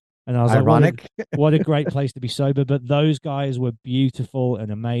 And I was ironic. like, what a great place to be sober. But those guys were beautiful and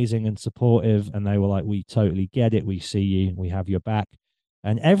amazing and supportive. And they were like, we totally get it. We see you. We have your back.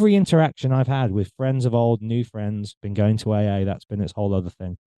 And every interaction I've had with friends of old, new friends, been going to AA, that's been its whole other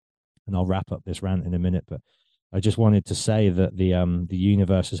thing. And I'll wrap up this rant in a minute, but I just wanted to say that the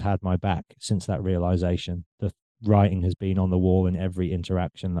universe has had my back since that realization. The writing has been on the wall in every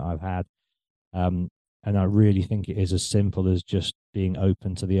interaction that I've had. And I really think it is as simple as just being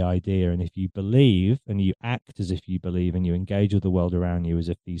open to the idea. And if you believe and you act as if you believe and you engage with the world around you as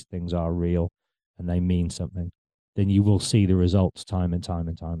if these things are real and they mean something, then you will see the results time and time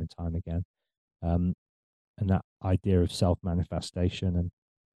and time and time again. And that idea of self-manifestation.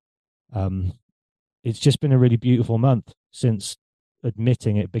 And it's just been a really beautiful month since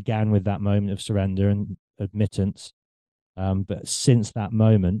admitting. It began with that moment of surrender and admittance. But since that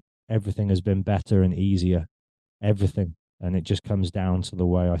moment, everything has been better and easier, everything. And it just comes down to the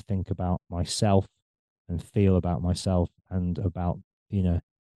way I think about myself and feel about myself and about,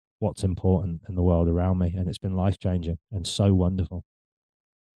 what's important in the world around me. And it's been life-changing and so wonderful.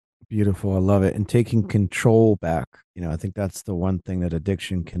 Beautiful. I love it. And taking control back. I think that's the one thing that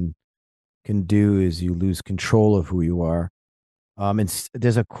addiction can do, is you lose control of who you are.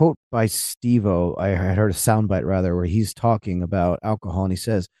 There's a quote by Steve-O. I had heard a soundbite rather, where he's talking about alcohol, and he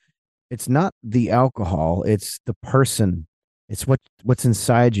says, "It's not the alcohol; it's the person. It's what's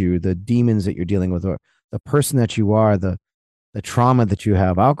inside you, the demons that you're dealing with, or the person that you are, the trauma that you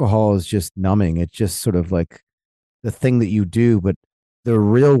have. Alcohol is just numbing. It's just sort of like the thing that you do, but the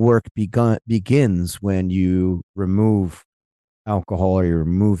real work begins when you remove alcohol or you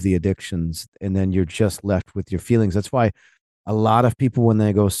remove the addictions, and then you're just left with your feelings. That's why a lot of people, when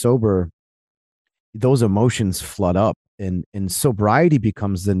they go sober, those emotions flood up, and sobriety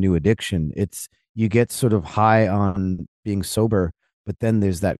becomes the new addiction. It's you get sort of high on being sober, but then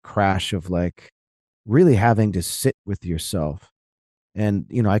there's that crash of like really having to sit with yourself. And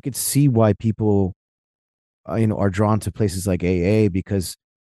I could see why people are drawn to places like AA, because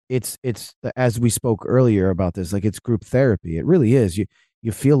as we spoke earlier about this, like it's group therapy. It really is.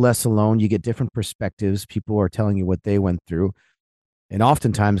 You feel less alone. You get different perspectives. People are telling you what they went through, and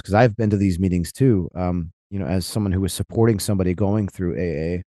oftentimes, because I've been to these meetings too, as someone who was supporting somebody going through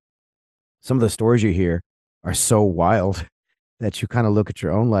AA, some of the stories you hear are so wild that you kind of look at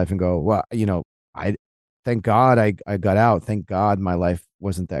your own life and go, well, I thank God I got out. Thank God my life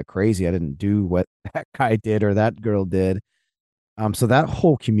wasn't that crazy. I didn't do what that guy did or that girl did. So that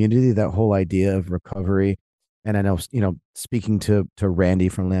whole community, that whole idea of recovery, and I know, speaking to Randy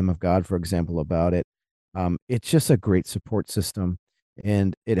from Lamb of God, for example, about it, it's just a great support system,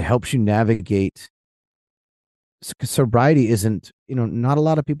 and it helps you navigate. Sobriety isn't, not a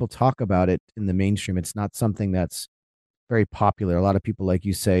lot of people talk about it in the mainstream. It's not something that's very popular. A lot of people, like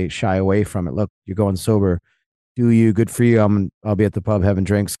you say, shy away from it. Look, you're going sober. Do you? Good for you. I'll be at the pub having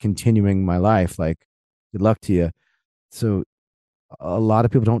drinks, continuing my life. Like, good luck to you. So a lot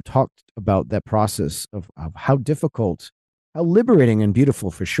of people don't talk about that process of how difficult, how liberating and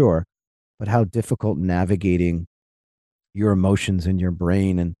beautiful for sure, but how difficult navigating your emotions in your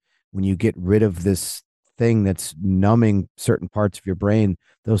brain. And when you get rid of this thing that's numbing certain parts of your brain,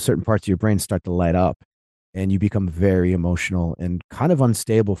 those certain parts of your brain start to light up, and you become very emotional and kind of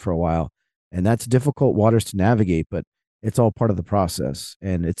unstable for a while. And that's difficult waters to navigate, but it's all part of the process.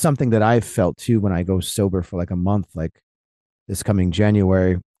 And it's something that I've felt too when I go sober for like a month, like this coming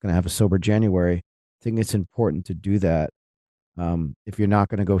January, going to have a sober January. I think it's important to do that. If you're not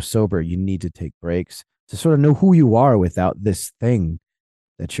going to go sober, you need to take breaks to sort of know who you are without this thing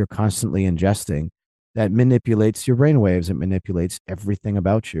that you're constantly ingesting that manipulates your brainwaves. It manipulates everything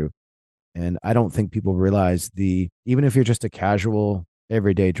about you. And I don't think people realize even if you're just a casual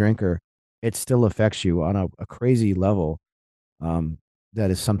everyday drinker, it still affects you on a crazy level. That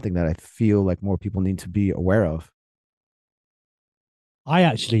is something that I feel like more people need to be aware of. I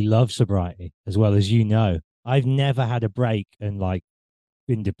actually love sobriety as well, as you know. I've never had a break and like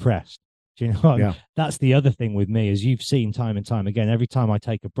been depressed. Do you know what Yeah. That's the other thing with me, as you've seen time and time again. Every time I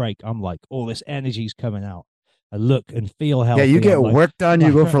take a break, I'm like, all this energy's coming out. I look and feel Yeah, healthy. you get I'm like, work done,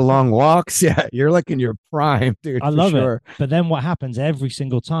 you go for long walks. Yeah, you're like in your prime, dude, I for love it. sure. But then what happens every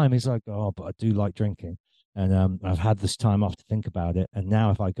single time is like, oh, but I do like drinking. And I've had this time off to think about it. And now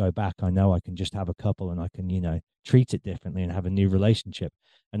if I go back, I know I can just have a couple and I can, treat it differently and have a new relationship.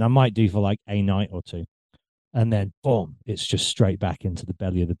 And I might do for like a night or two. And then boom, it's just straight back into the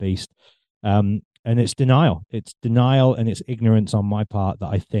belly of the beast. And it's denial. It's denial and it's ignorance on my part that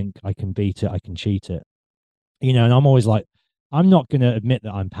I think I can beat it, I can cheat it. And I'm always like, I'm not going to admit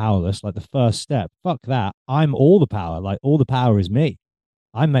that I'm powerless. Like the first step, fuck that. I'm all the power. Like all the power is me.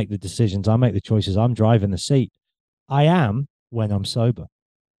 I make the decisions. I make the choices. I'm driving the seat. I am when I'm sober.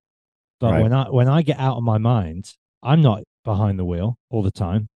 But Right. when I get out of my mind, I'm not behind the wheel all the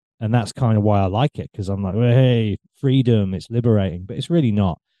time. And that's kind of why I like it, because I'm like, well, hey, freedom, it's liberating, but it's really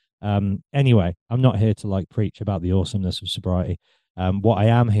not. Anyway, I'm not here to like preach about the awesomeness of sobriety. What I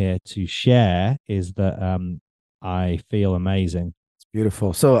am here to share is that I feel amazing. It's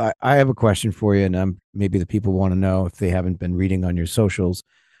beautiful. So I have a question for you, and maybe the people want to know if they haven't been reading on your socials.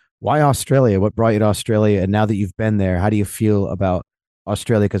 Why Australia? What brought you to Australia? And now that you've been there, how do you feel about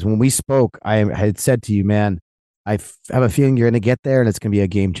Australia? Because when we spoke, I had said to you, man, have a feeling you're going to get there and it's going to be a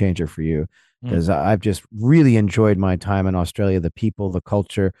game changer for you. Because I've just really enjoyed my time in Australia, the people, the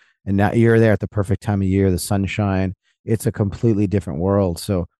culture. And now you're there at the perfect time of year, the sunshine. It's a completely different world.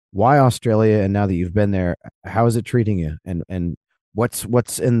 So why Australia? And now that you've been there, how is it treating you? And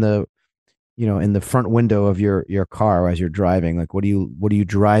what's in the front window of your car as you're driving? Like what are you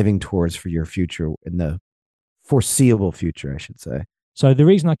driving towards for your future, in the foreseeable future, I should say? So the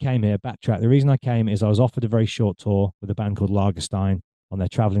reason I came here, backtrack, the reason I came is I was offered a very short tour with a band called Lagerstein on their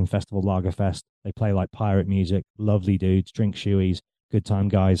traveling festival, Lagerfest. They play like pirate music, lovely dudes, drink shoeies, good time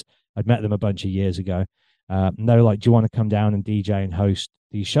guys. I'd met them a bunch of years ago. And they were like, do you want to come down and DJ and host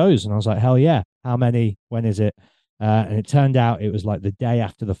these shows? And I was like, hell yeah. How many? When is it? And it turned out it was like the day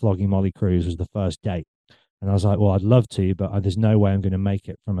after the Flogging Molly cruise was the first date. And I was like, well, I'd love to, but there's no way I'm going to make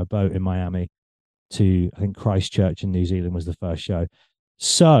it from a boat in Miami to, I think, Christchurch in New Zealand was the first show.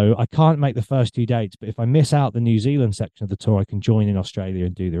 So I can't make the first 2 dates, but if I miss out the New Zealand section of the tour, I can join in Australia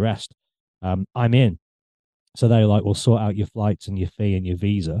and do the rest. I'm in. So they were like, we'll sort out your flights and your fee and your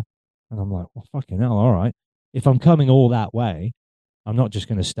visa. And I'm like, well, fucking hell, all right. If I'm coming all that way, I'm not just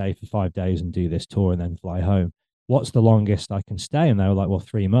going to stay for 5 days and do this tour and then fly home. What's the longest I can stay? And they were like, well,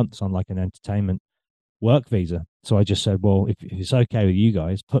 3 months on like an entertainment work visa. So I just said, well, if it's okay with you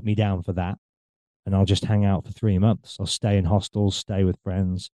guys, put me down for that. And I'll just hang out for 3 months. I'll stay in hostels, stay with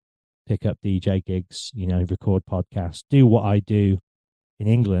friends, pick up DJ gigs, record podcasts, do what I do in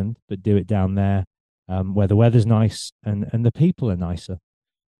England, but do it down there where the weather's nice and the people are nicer,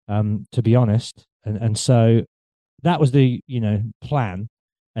 to be honest. And so that was the, plan.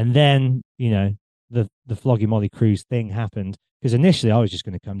 And then, the Floggy Molly cruise thing happened because initially I was just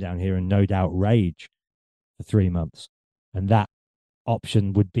going to come down here and no doubt rage for 3 months. And that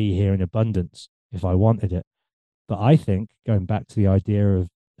option would be here in abundance if I wanted it. But I think going back to the idea of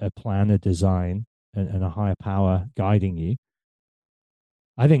a plan, a design, and a higher power guiding you,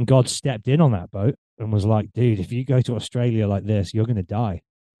 I think God stepped in on that boat and was like, dude, if you go to Australia like this, you're going to die.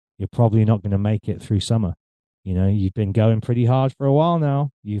 You're probably not going to make it through summer. You've been going pretty hard for a while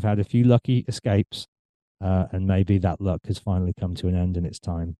now. You've had a few lucky escapes, and maybe that luck has finally come to an end and it's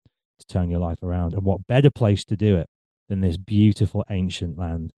time to turn your life around. And what better place to do it than this beautiful ancient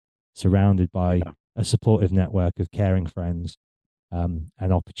land surrounded by a supportive network of caring friends, and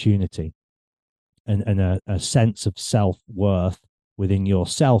opportunity and a sense of self-worth within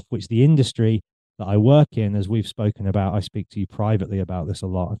yourself, which the industry that I work in, as we've spoken about, I speak to you privately about this a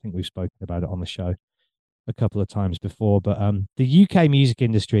lot. I think we've spoken about it on the show a couple of times before, but the UK music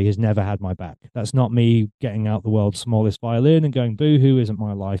industry has never had my back. That's not me getting out the world's smallest violin and going, boo-hoo, isn't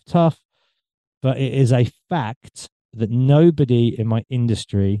my life tough? But it is a fact that nobody in my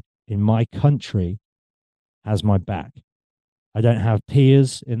industry, in my country, has my back. I don't have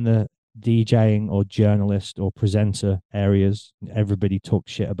peers in the DJing or journalist or presenter areas. Everybody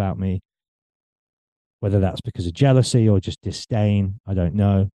talks shit about me, whether that's because of jealousy or just disdain, I don't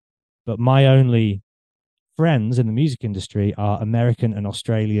know. But my only friends in the music industry are American and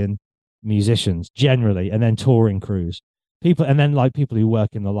Australian musicians generally, and then touring crews, people, and then like people who work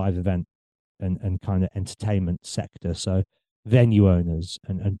in the live event and kind of entertainment sector. So venue owners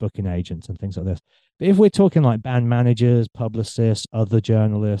and booking agents and things like this. But if we're talking like band managers, publicists, other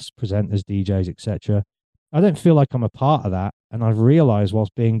journalists, presenters, DJs, etc., I don't feel like I'm a part of that. And I've realized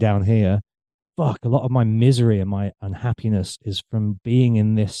whilst being down here, fuck, a lot of my misery and my unhappiness is from being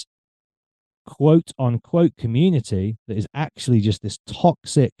in this quote unquote community that is actually just this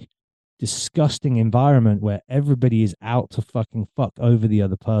toxic, disgusting environment where everybody is out to fucking fuck over the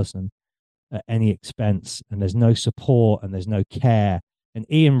other person at any expense, and there's no support and there's no care. And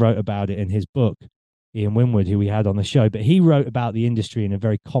Ian wrote about it in his book, Ian Winwood, who we had on the show, but he wrote about the industry in a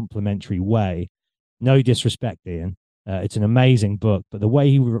very complimentary way. No disrespect, Ian. It's an amazing book, but the way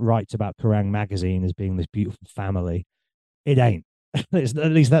he writes about Kerrang magazine as being this beautiful family, it ain't. At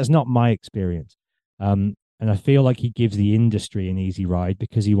least that's not my experience. And I feel like he gives the industry an easy ride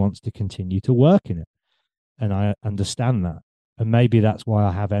because he wants to continue to work in it. And I understand that. And maybe that's why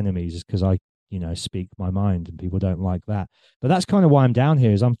I have enemies, is because I, speak my mind and people don't like that. But that's kind of why I'm down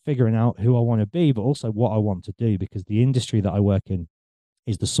here, is I'm figuring out who I want to be, but also what I want to do, because the industry that I work in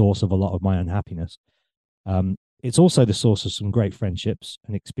is the source of a lot of my unhappiness. It's also the source of some great friendships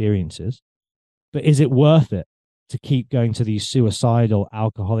and experiences. But is it worth it to keep going to these suicidal,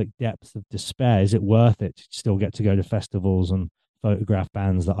 alcoholic depths of despair? Is it worth it to still get to go to festivals and photograph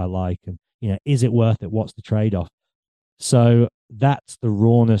bands that I like? And, is it worth it? What's the trade-off? So that's the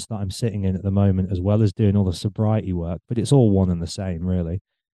rawness that I'm sitting in at the moment, as well as doing all the sobriety work. But it's all one and the same, really,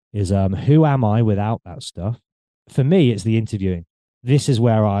 is who am I without that stuff? For me, it's the interviewing. This is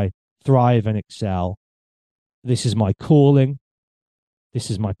where I thrive and excel. This is my calling. This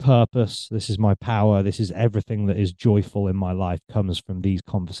is my purpose. This is my power. This is everything that is joyful in my life comes from these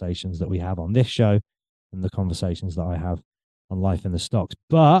conversations that we have on this show and the conversations that I have on Life in the Stocks.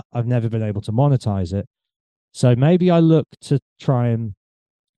 But I've never been able to monetize it. So maybe I look to try and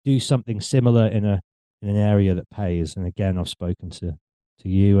do something similar in an area that pays. And again, I've spoken to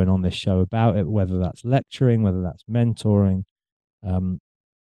you and on this show about it, whether that's lecturing, whether that's mentoring.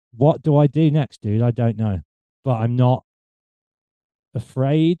 What do I do next, dude? I don't know. But I'm not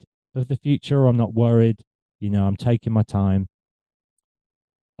afraid of the future, or I'm not worried. I'm taking my time.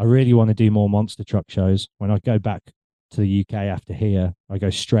 I really want to do more monster truck shows. When I go back to the UK after here, I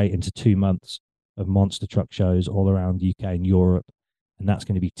go straight into 2 months of monster truck shows all around UK and Europe. And that's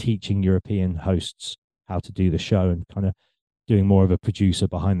going to be teaching European hosts how to do the show and kind of doing more of a producer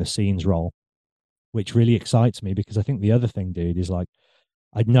behind the scenes role, which really excites me because I think the other thing, dude, is like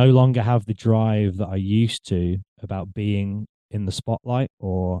I no longer have the drive that I used to about being in the spotlight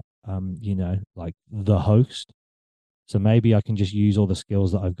or, like the host. So maybe I can just use all the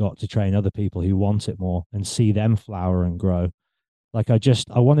skills that I've got to train other people who want it more and see them flower and grow. Like I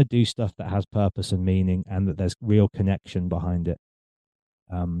want to do stuff that has purpose and meaning and that there's real connection behind it.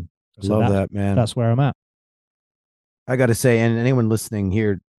 Um, so Love that, man. That's where I'm at. I got to say, and anyone listening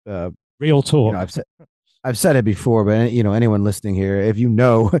here, Real talk. I've said it before, but anyone listening here, if you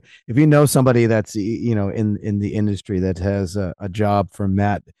know if you know somebody that's in the industry that has a job for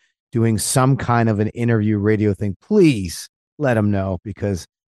Matt doing some kind of an interview radio thing, please let them know, because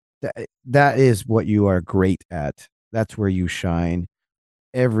that is what you are great at. That's where you shine.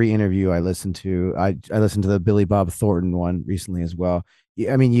 Every interview I listen to, I listened to the Billy Bob Thornton one recently as well.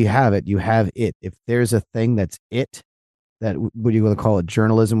 I mean, you have it. You have it. If there's a thing that's it, that what you want to call it,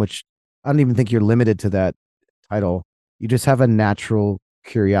 journalism, which I don't even think you're limited to that title. You just have a natural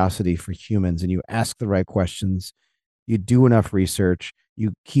curiosity for humans, and you ask the right questions. You do enough research.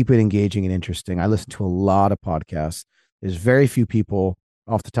 You keep it engaging and interesting. I listen to a lot of podcasts. There's very few people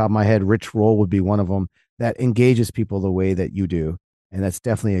off the top of my head. Rich Roll would be one of them that engages people the way that you do, and that's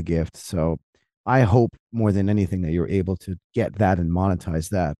definitely a gift. So I hope more than anything that you're able to get that and monetize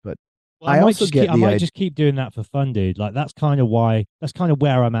that. But well, I might just keep doing that for fun, dude. Like that's kind of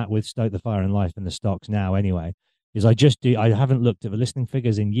where I'm at with Stoke the Fire and Life and the stocks now. Anyway, is I haven't looked at the listening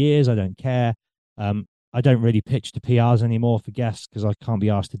figures in years. I don't care. I don't really pitch to PRs anymore for guests because I can't be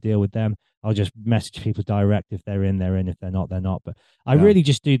asked to deal with them. I'll just message people direct. If they're in, they're in. If they're not, they're not. But I really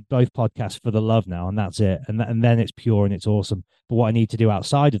just do both podcasts for the love now, and that's it. And then it's pure and it's awesome. But what I need to do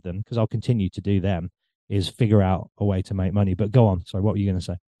outside of them, because I'll continue to do them, is figure out a way to make money. But go on. Sorry, what were you going to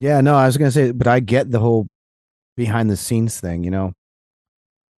say? Yeah, no, I was going to say, but I get the whole behind the scenes thing,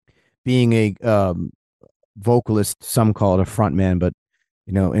 being a vocalist, some call it a front man, but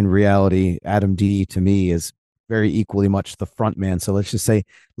in reality, Adam D to me is very equally much the front man. So let's just say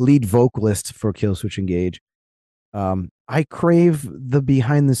lead vocalist for Killswitch Engage. I crave the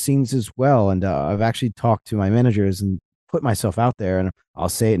behind the scenes as well. And I've actually talked to my managers and put myself out there, and I'll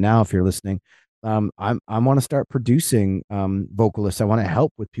say it now if you're listening. I want to start producing vocalists. I want to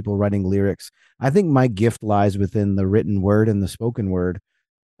help with people writing lyrics. I think my gift lies within the written word and the spoken word.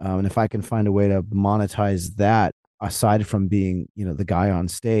 And if I can find a way to monetize that, aside from being, the guy on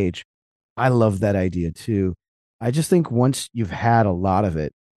stage, I love that idea too. I just think once you've had a lot of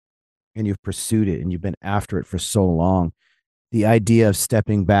it and you've pursued it and you've been after it for so long, the idea of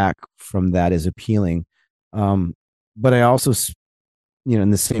stepping back from that is appealing. But I also, in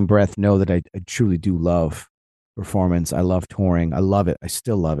the same breath, know that I truly do love performance. I love touring. I love it. I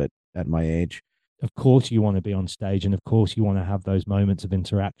still love it at my age. Of course you want to be on stage, and of course you want to have those moments of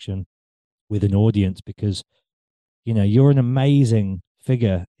interaction with an audience, because you're an amazing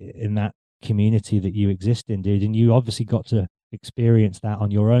figure in that community that you exist in, dude. And you obviously got to experience that on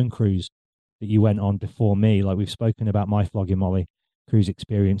your own cruise that you went on before me. Like we've spoken about my Flogging Molly cruise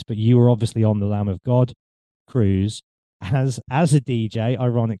experience, but you were obviously on the Lamb of God cruise as a DJ.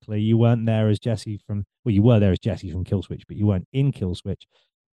 Ironically, you weren't there as Jesse you were there as Jesse from Killswitch, but you weren't in Killswitch.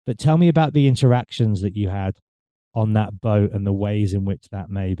 But tell me about the interactions that you had on that boat and the ways in which that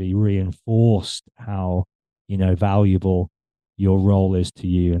maybe reinforced how valuable your role is to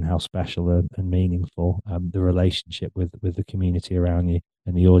you, and how special and meaningful the relationship with the community around you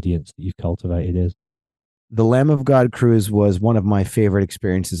and the audience that you've cultivated is. The Lamb of God cruise was one of my favorite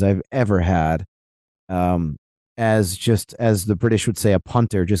experiences I've ever had. As the British would say, a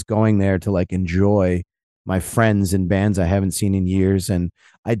punter, just going there to like enjoy my friends and bands I haven't seen in years. And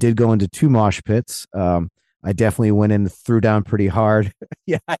I did go into 2 mosh pits. I definitely went in and threw down pretty hard.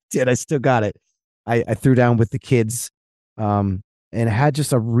 Yeah, I did. I still got it. I threw down with the kids, and had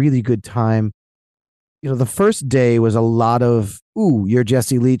just a really good time. The first day was a lot of, ooh, you're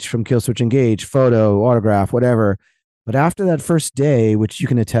Jesse Leach from Killswitch Engage, photo, autograph, whatever. But after that first day, which you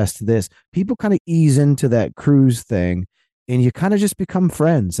can attest to this, people kind of ease into that cruise thing, and you kind of just become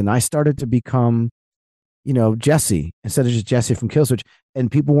friends. And I started to become, Jesse instead of just Jesse from Killswitch.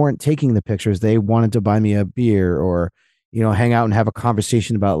 And people weren't taking the pictures. They wanted to buy me a beer or, hang out and have a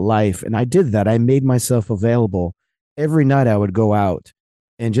conversation about life. And I did that. I made myself available. Every night I would go out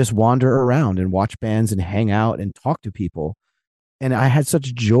and just wander around and watch bands and hang out and talk to people. And I had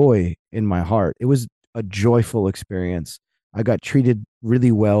such joy in my heart. It was a joyful experience. I got treated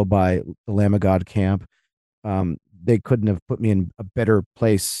really well by the Lamb of God camp. They couldn't have put me in a better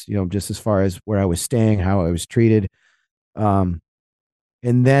place, just as far as where I was staying, how I was treated. Um,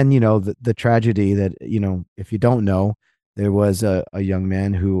 and then, the tragedy that, if you don't know, there was a young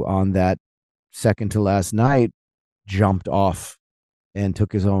man who on that second to last night jumped off and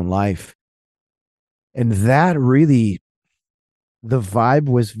took his own life. And that really, the vibe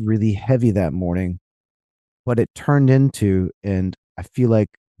was really heavy that morning, but it turned into, and I feel like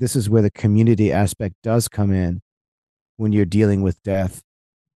this is where the community aspect does come in when you're dealing with death.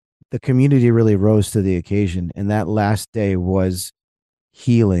 The community really rose to the occasion. And that last day was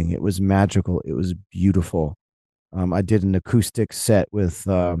healing. It was magical. It was beautiful. I did an acoustic set with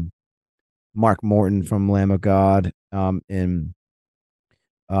Mark Morton from Lamb of God, and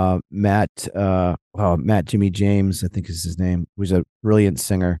Matt Jimmy James, I think is his name, who's a brilliant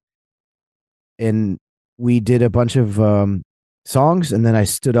singer. And we did a bunch of songs, and then I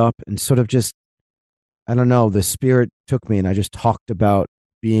stood up and sort of just, I don't know, the spirit took me, and I just talked about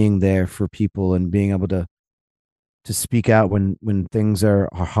being there for people and being able to speak out when things are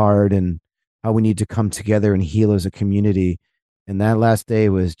hard, and how we need to come together and heal as a community. And that last day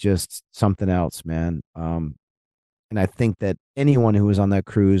was just something else, man. And I think that anyone who was on that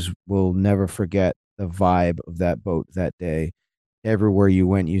cruise will never forget the vibe of that boat that day. Everywhere you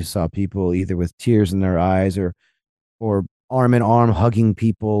went, you saw people either with tears in their eyes, or arm in arm hugging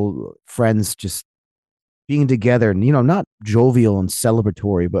people, friends just being together, and not jovial and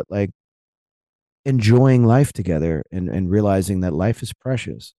celebratory, but like enjoying life together, and realizing that life is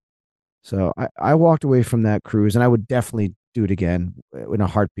precious. So I walked away from that cruise, and I would definitely do it again in a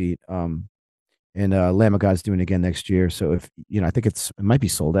heartbeat. And Lamb of God's doing it again next year. So if I think it might be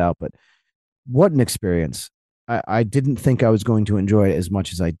sold out, but what an experience. I didn't think I was going to enjoy it as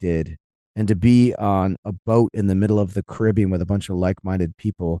much as I did. And to be on a boat in the middle of the Caribbean with a bunch of like-minded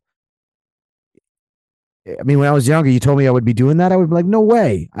people. I mean, when I was younger, you told me I would be doing that. I would be like, no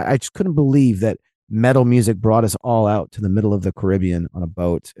way. I just couldn't believe that metal music brought us all out to the middle of the Caribbean on a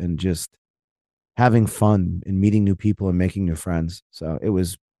boat and just having fun and meeting new people and making new friends. So it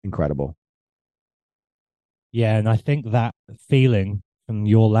was incredible. Yeah, and I think that feeling from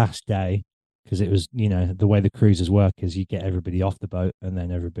your last day, because it was, the way the cruises work is you get everybody off the boat and then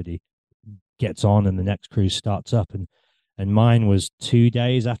everybody gets on and the next cruise starts up. And mine was 2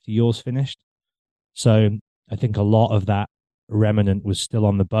 days after yours finished. So I think a lot of that remnant was still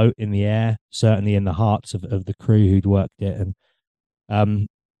on the boat, in the air, certainly in the hearts of the crew who'd worked it. And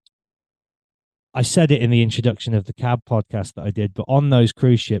I said it in the introduction of the Cab podcast that I did, but on those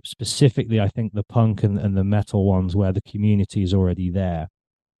cruise ships, specifically, I think the punk and the metal ones where the community is already there,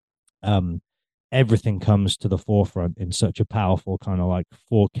 everything comes to the forefront in such a powerful kind of like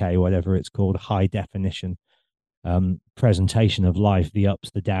 4K, whatever it's called, high definition presentation of life, the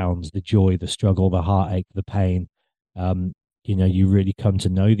ups, the downs, the joy, the struggle, the heartache, the pain. You really come to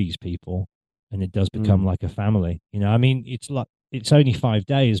know these people, and it does become like a family. I mean, it's only 5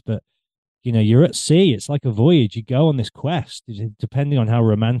 days, but you're at sea. It's like a voyage. You go on this quest, depending on how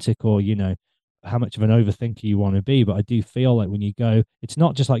romantic or, how much of an overthinker you want to be. But I do feel like when you go, it's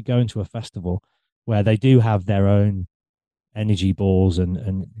not just like going to a festival where they do have their own energy balls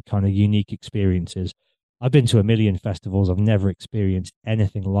and kind of unique experiences. I've been to a million festivals. I've never experienced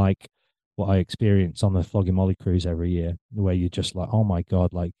anything like what I experience on the Flogging Molly cruise every year, where you're just like, oh my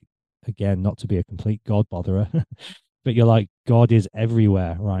God, like, again, not to be a complete God botherer, but you're like, God is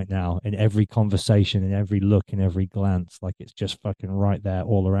everywhere right now, in every conversation, in every look, in every glance. Like, it's just fucking right there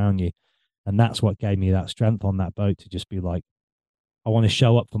all around you. And that's what gave me that strength on that boat, to just be like, I want to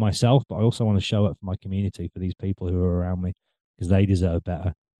show up for myself, but I also want to show up for my community, for these people who are around me, because they deserve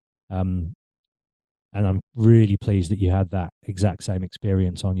better. And I'm really pleased that you had that exact same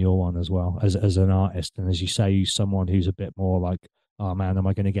experience on your one as well, as an artist. And as you say, someone who's a bit more like, oh man, am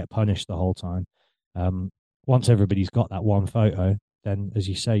I going to get punished the whole time? Once everybody's got that one photo, then as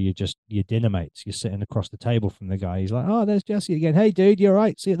you say, you're dinner mates. You're sitting across the table from the guy. He's like, oh, there's Jesse again. Hey, dude, you're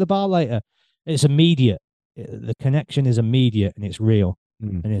right. See you at the bar later. It's immediate. The connection is immediate, and it's real,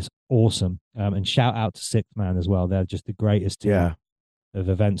 and it's awesome. And shout out to Sixth Man as well. They're just the greatest team of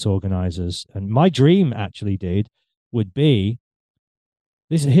events organizers. And my dream, actually, dude, would be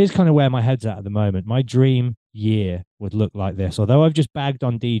this. Here's kind of where my head's at the moment. My dream year would look like this. Although I've just bagged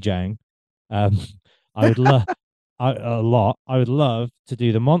on DJing, I would love a lot. I would love to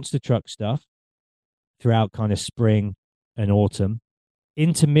do the monster truck stuff throughout kind of spring and autumn,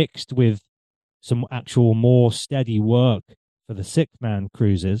 intermixed with some actual more steady work for the Sixth Man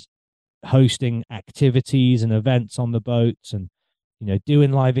cruises, hosting activities and events on the boats, and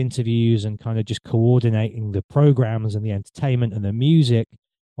doing live interviews and kind of just coordinating the programs and the entertainment and the music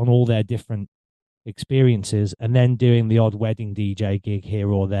on all their different experiences, and then doing the odd wedding DJ gig here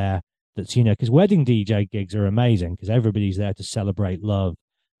or there. That's, because wedding DJ gigs are amazing because everybody's there to celebrate love,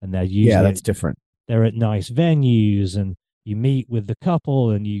 and they're Yeah, usually that's different. they're at nice venues, and you meet with the couple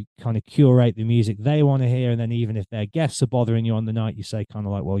and you kind of curate the music they want to hear. And then even if their guests are bothering you on the night, you say kind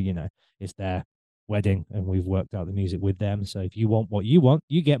of like, well, it's their wedding and we've worked out the music with them. So if you want what you want,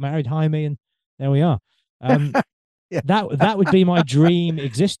 you get married, hire me, and there we are. Yeah. That would be my dream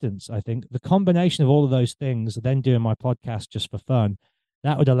existence. I think the combination of all of those things, then doing my podcast just for fun,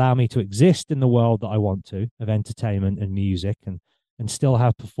 that would allow me to exist in the world that I want to, of entertainment and music, and still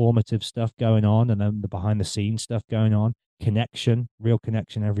have performative stuff going on, and then the behind the scenes stuff going on, real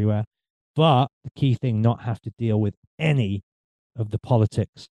connection everywhere. But the key thing, not have to deal with any of the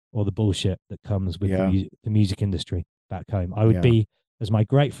politics or the bullshit that comes with the music industry back home. I would be, as my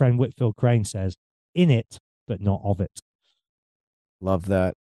great friend Whitfield Crane says, in it, but not of it. Love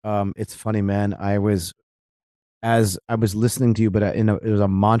that. It's funny, man. As I was listening to you, but it was a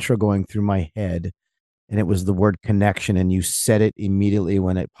mantra going through my head, and it was the word connection, and you said it immediately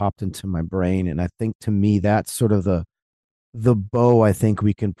when it popped into my brain. And I think, to me, that's sort of the bow I think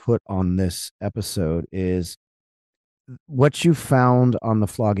we can put on this episode is what you found on the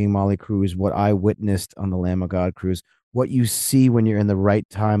Flogging Molly cruise, what I witnessed on the Lamb of God cruise, what you see when you're in the right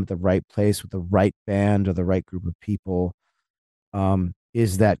time at the right place with the right band or the right group of people,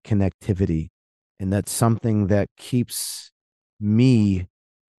 is that connectivity. And that's something that keeps me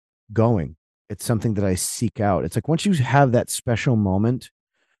going. It's something that I seek out. It's like once you have that special moment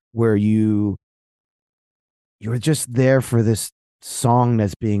where you're just there for this song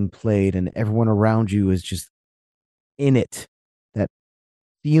that's being played and everyone around you is just in it, that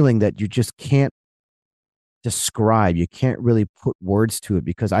feeling that you just can't describe, you can't really put words to it,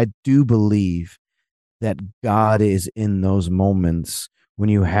 because I do believe that God is in those moments when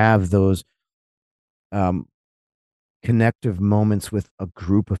you have those connective moments with a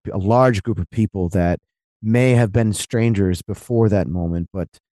large group of people that may have been strangers before that moment, but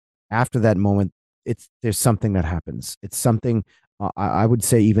after that moment, there's something that happens. It's something, I would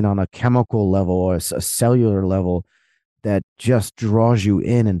say, even on a chemical level or a cellular level, that just draws you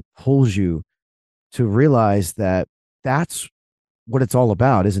in and pulls you to realize that that's what it's all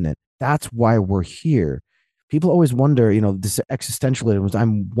about, isn't it? That's why we're here. People always wonder, this existentialism.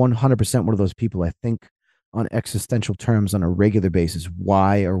 I'm 100% one of those people. I think on existential terms on a regular basis.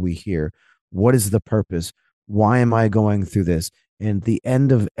 Why are we here? What is the purpose? Why am I going through this? And the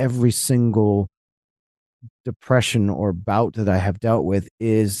end of every single depression or bout that I have dealt with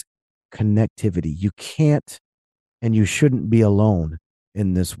is connectivity. You can't and you shouldn't be alone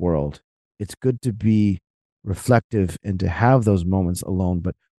in this world. It's good to be reflective and to have those moments alone,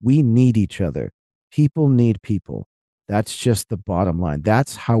 but we need each other. People need people. That's just the bottom line.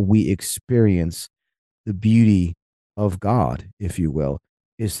 That's how we experience the beauty of God, if you will,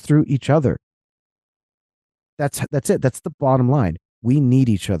 is through each other. That's it. That's the bottom line. We need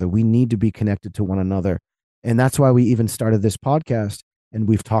each other. We need to be connected to one another. And that's why we even started this podcast, and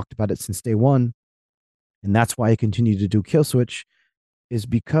we've talked about it since day one. And that's why I continue to do Kill Switch, is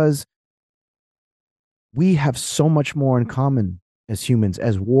because we have so much more in common as humans,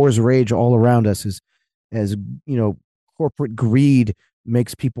 as wars rage all around us, as corporate greed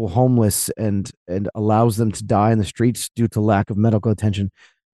makes people homeless and allows them to die in the streets due to lack of medical attention.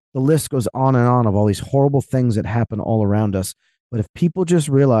 The list goes on and on of all these horrible things that happen all around us. But if people just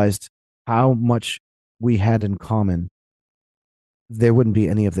realized how much we had in common, there wouldn't be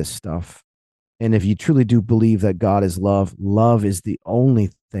any of this stuff. And if you truly do believe that God is love, love is the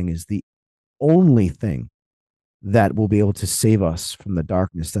only thing that will be able to save us from the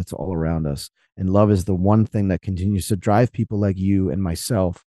darkness that's all around us. And love is the one thing that continues to drive people like you and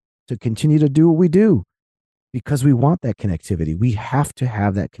myself to continue to do what we do, because we want that connectivity. We have to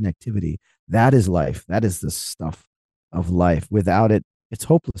have that connectivity. That is life. That is the stuff of life. Without it, it's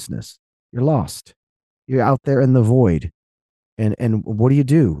hopelessness. You're lost. You're out there in the void. And what do you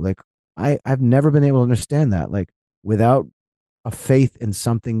do? Like, I've never been able to understand that. Like, without a faith in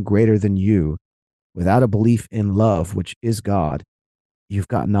something greater than you, without a belief in love, which is God, you've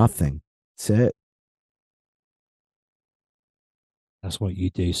got nothing. That's it. That's what you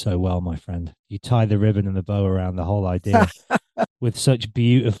do so well, my friend. You tie the ribbon and the bow around the whole idea with such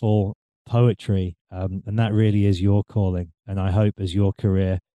beautiful poetry. And that really is your calling. And I hope as your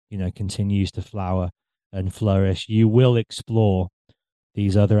career, continues to flower and flourish, you will explore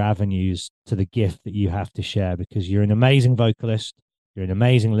these other avenues to the gift that you have to share, because you're an amazing vocalist, you're an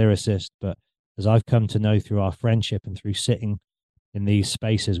amazing lyricist. But as I've come to know through our friendship and through sitting in these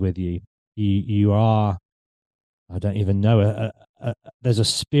spaces with you. You are, I don't even know, there's a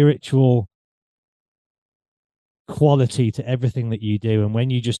spiritual quality to everything that you do. And when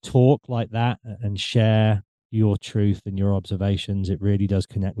you just talk like that and share your truth and your observations, it really does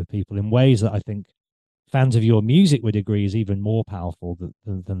connect with people in ways that I think fans of your music would agree is even more powerful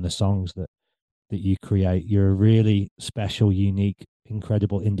than the songs that you create. You're a really special, unique,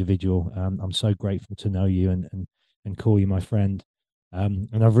 incredible individual. I'm so grateful to know you and call you my friend. And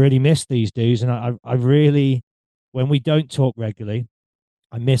I've really missed these dudes. And I really, when we don't talk regularly,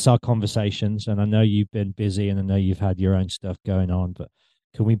 I miss our conversations. And I know you've been busy and I know you've had your own stuff going on, but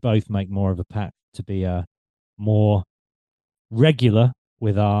can we both make more of a pact to be more regular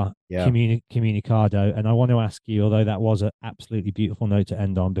with our Yeah. communicado? And I want to ask you, although that was an absolutely beautiful note to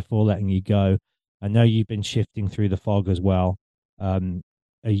end on, before letting you go, I know you've been shifting through the fog as well.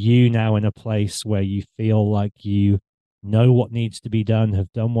 Are you now in a place where you feel like you know what needs to be done,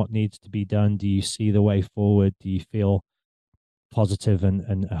 have done what needs to be done? Do you see the way forward? Do you feel positive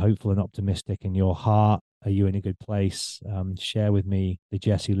and hopeful and optimistic in your heart? Are you in a good place? Share with me the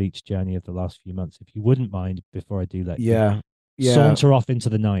Jesse Leach journey of the last few months, if you wouldn't mind, before I do let you Yeah. Yeah. saunter off into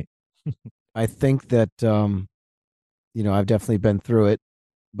the night. I think that I've definitely been through it.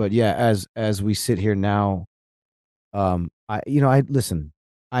 But yeah, as we sit here now, I listen,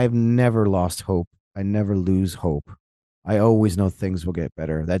 I've never lost hope. I never lose hope. I always know things will get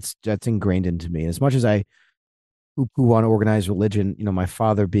better. That's ingrained into me. As much as I who on organized religion, my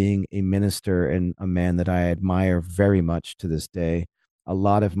father being a minister and a man that I admire very much to this day, a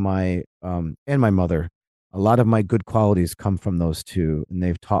lot of my and my mother, a lot of my good qualities come from those two, and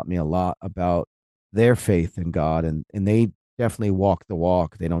they've taught me a lot about their faith in God, and they definitely walk the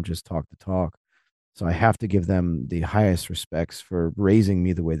walk. They don't just talk the talk. So I have to give them the highest respects for raising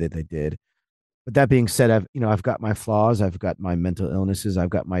me the way that they did. But that being said, I've got my flaws, I've got my mental illnesses, I've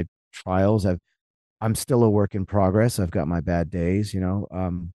got my trials. I'm still a work in progress. I've got my bad days.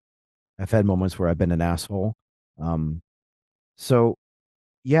 I've had moments where I've been an asshole. Um, so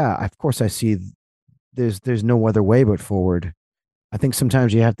yeah, of course I see there's no other way but forward. I think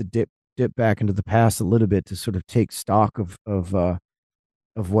sometimes you have to dip back into the past a little bit to sort of take stock of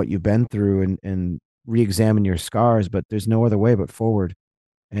what you've been through and re-examine your scars, but there's no other way but forward.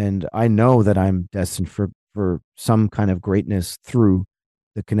 And I know that I'm destined for some kind of greatness through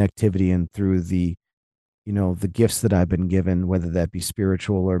the connectivity and through the gifts that I've been given, whether that be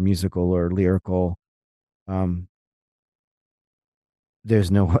spiritual or musical or lyrical. Um,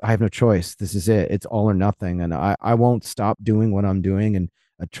 I have no choice. This is it. It's all or nothing. And I won't stop doing what I'm doing and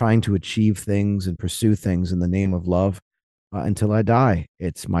trying to achieve things and pursue things in the name of love until I die.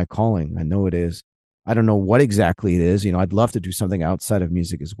 It's my calling. I know it is. I don't know what exactly it is. I'd love to do something outside of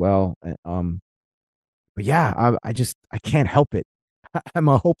music as well. But yeah, I can't help it. I'm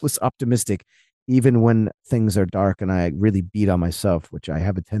a hopeless optimistic, even when things are dark and I really beat on myself, which I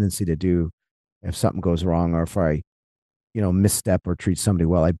have a tendency to do if something goes wrong or if I, misstep or treat somebody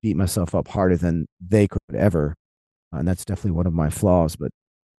well. I beat myself up harder than they could ever. And that's definitely one of my flaws. But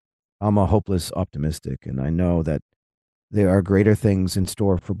I'm a hopeless optimistic. And I know that there are greater things in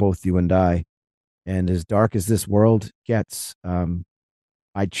store for both you and I. And as dark as this world gets,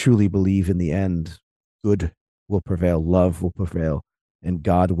 I truly believe in the end, good will prevail, love will prevail, and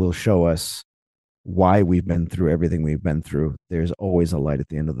God will show us why we've been through everything we've been through. There's always a light at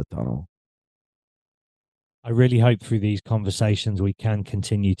the end of the tunnel. I really hope through these conversations we can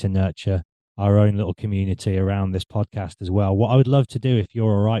continue to nurture our own little community around this podcast as well. What I would love to do, if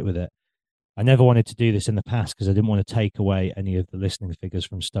you're all right with it, I never wanted to do this in the past because I didn't want to take away any of the listening figures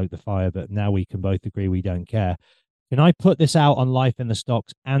from Stoke the Fire, but now we can both agree we don't care. Can I put this out on Life in the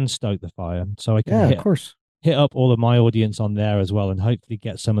Stocks and Stoke the Fire so I can Yeah, of course. hit up all of my audience on there as well, and hopefully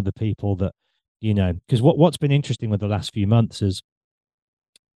get some of the people that, because what's been interesting with the last few months is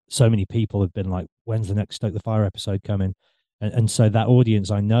so many people have been like, when's the next Stoke the Fire episode coming? And so that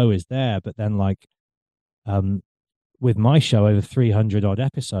audience I know is there, but then um, with my show over 300 odd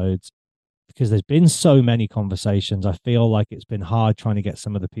episodes, because there's been so many conversations, I feel like it's been hard trying to get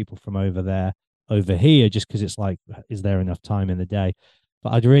some of the people from over there over here, just because it's like, is there enough time in the day?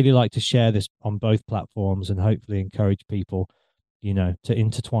 But I'd really like to share this on both platforms and hopefully encourage people, to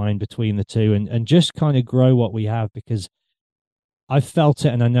intertwine between the two and just kind of grow what we have, because I've felt it,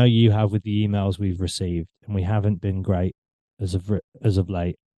 and I know you have, with the emails we've received, and we haven't been great as of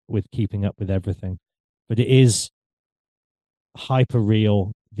late with keeping up with everything. But it is hyper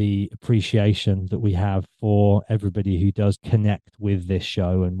real, the appreciation that we have for everybody who does connect with this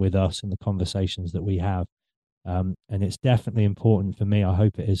show and with us and the conversations that we have. And it's definitely important for me. I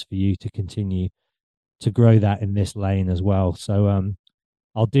hope it is for you to continue grow that in this lane as well. So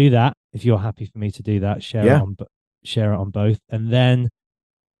I'll do that if you're happy for me to do that. Share it on both, and then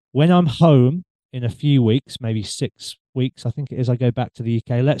when I'm home in a few weeks, maybe 6 weeks, I think it is, I go back to the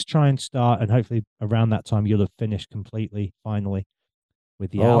UK. Let's try and start, and hopefully around that time you'll have finished completely, finally,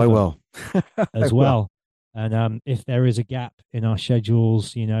 with the album. I will. as well. And if there is a gap in our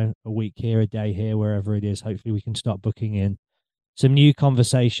schedules, a week here, a day here, wherever it is, hopefully we can start booking in some new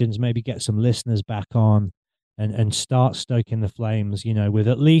conversations, maybe get some listeners back on and start stoking the flames, with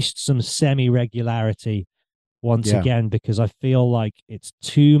at least some semi-regularity once again, because I feel like it's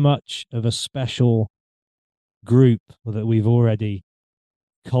too much of a special group that we've already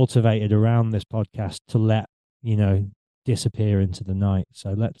cultivated around this podcast to let, disappear into the night.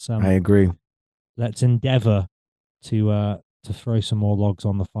 So I agree. Let's endeavor to throw some more logs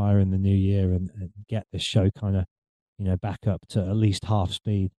on the fire in the new year and get this show kind of, back up to at least half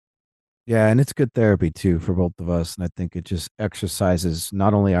speed. Yeah, and it's good therapy too for both of us, and I think it just exercises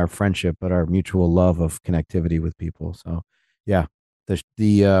not only our friendship but our mutual love of connectivity with people. So, yeah,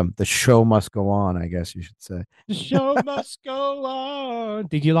 the show must go on, I guess you should say. The show must go on.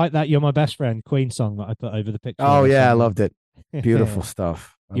 Did you like that "You're My Best Friend" Queen song that I put over the picture? Oh yeah, I loved it. Beautiful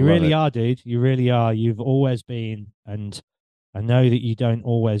stuff. You really are, dude. You really are. You've always been, and I know that you don't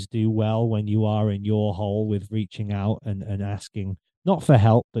always do well when you are in your hole with reaching out and asking, not for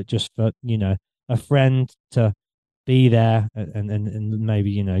help, but just for, a friend to be there and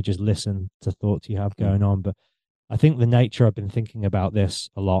maybe, just listen to thoughts you have going on. But I think the nature, I've been thinking about this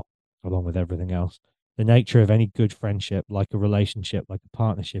a lot, along with everything else, the nature of any good friendship, like a relationship, like a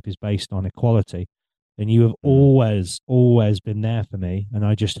partnership, is based on equality. And you have always been there for me. And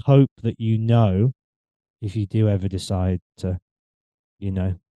I just hope that if you do ever decide to,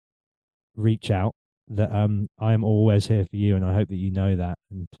 reach out, that I am always here for you. And I hope that you know that.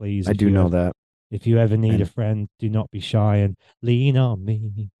 And please, I do know that. If you ever need a friend, do not be shy and lean on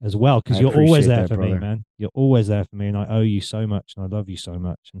me as well, because you're always there for me, man. You're always there for me, and I owe you so much, and I love you so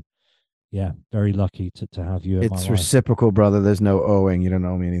much. And yeah, very lucky to have you in my life. It's reciprocal, brother. There's no owing. You don't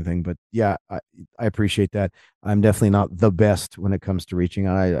owe me anything. But yeah, I appreciate that. I'm definitely not the best when it comes to reaching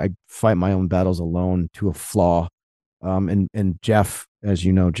out. I fight my own battles alone to a flaw. And Jeff, as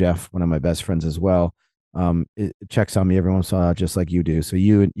you know, Jeff, one of my best friends as well, it checks on me every once in a while, just like you do. So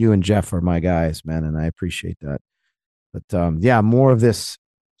you and Jeff are my guys, man, and I appreciate that. But yeah, more of this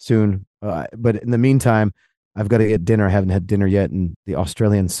soon. But in the meantime, I've got to get dinner. I haven't had dinner yet, and the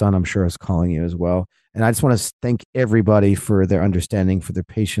Australian sun, I'm sure, is calling you as well. And I just want to thank everybody for their understanding, for their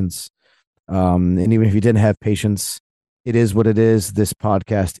patience. And even if you didn't have patience, it is what it is. This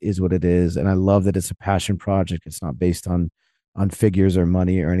podcast is what it is, and I love that it's a passion project. It's not based on figures or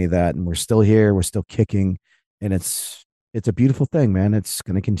money or any of that. And we're still here. We're still kicking, and it's a beautiful thing, man. It's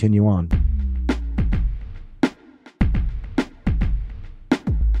going to continue on.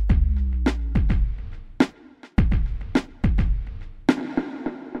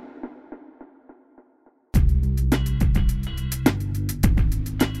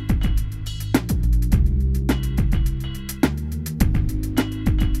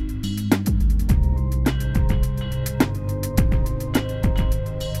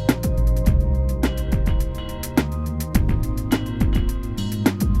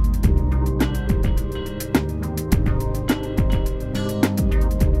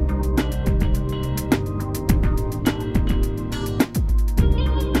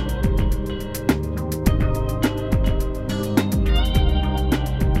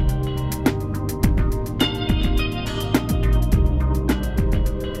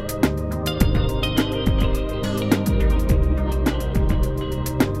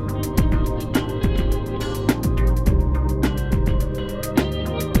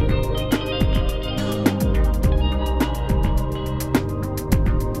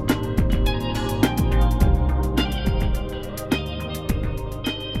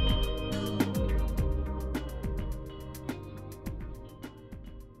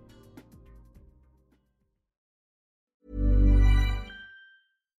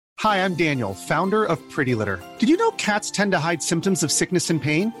 Hi, I'm Daniel, founder of Pretty Litter. Did you know cats tend to hide symptoms of sickness and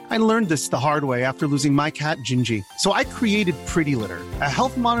pain? I learned this the hard way after losing my cat, Gingy. So I created Pretty Litter, a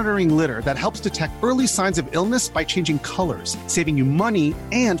health monitoring litter that helps detect early signs of illness by changing colors, saving you money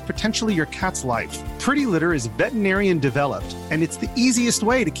and potentially your cat's life. Pretty Litter is veterinarian developed, and it's the easiest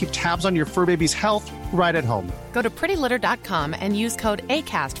way to keep tabs on your fur baby's health right at home. Go to prettylitter.com and use code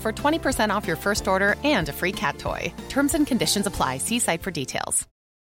ACAST for 20% off your first order and a free cat toy. Terms and conditions apply. See site for details.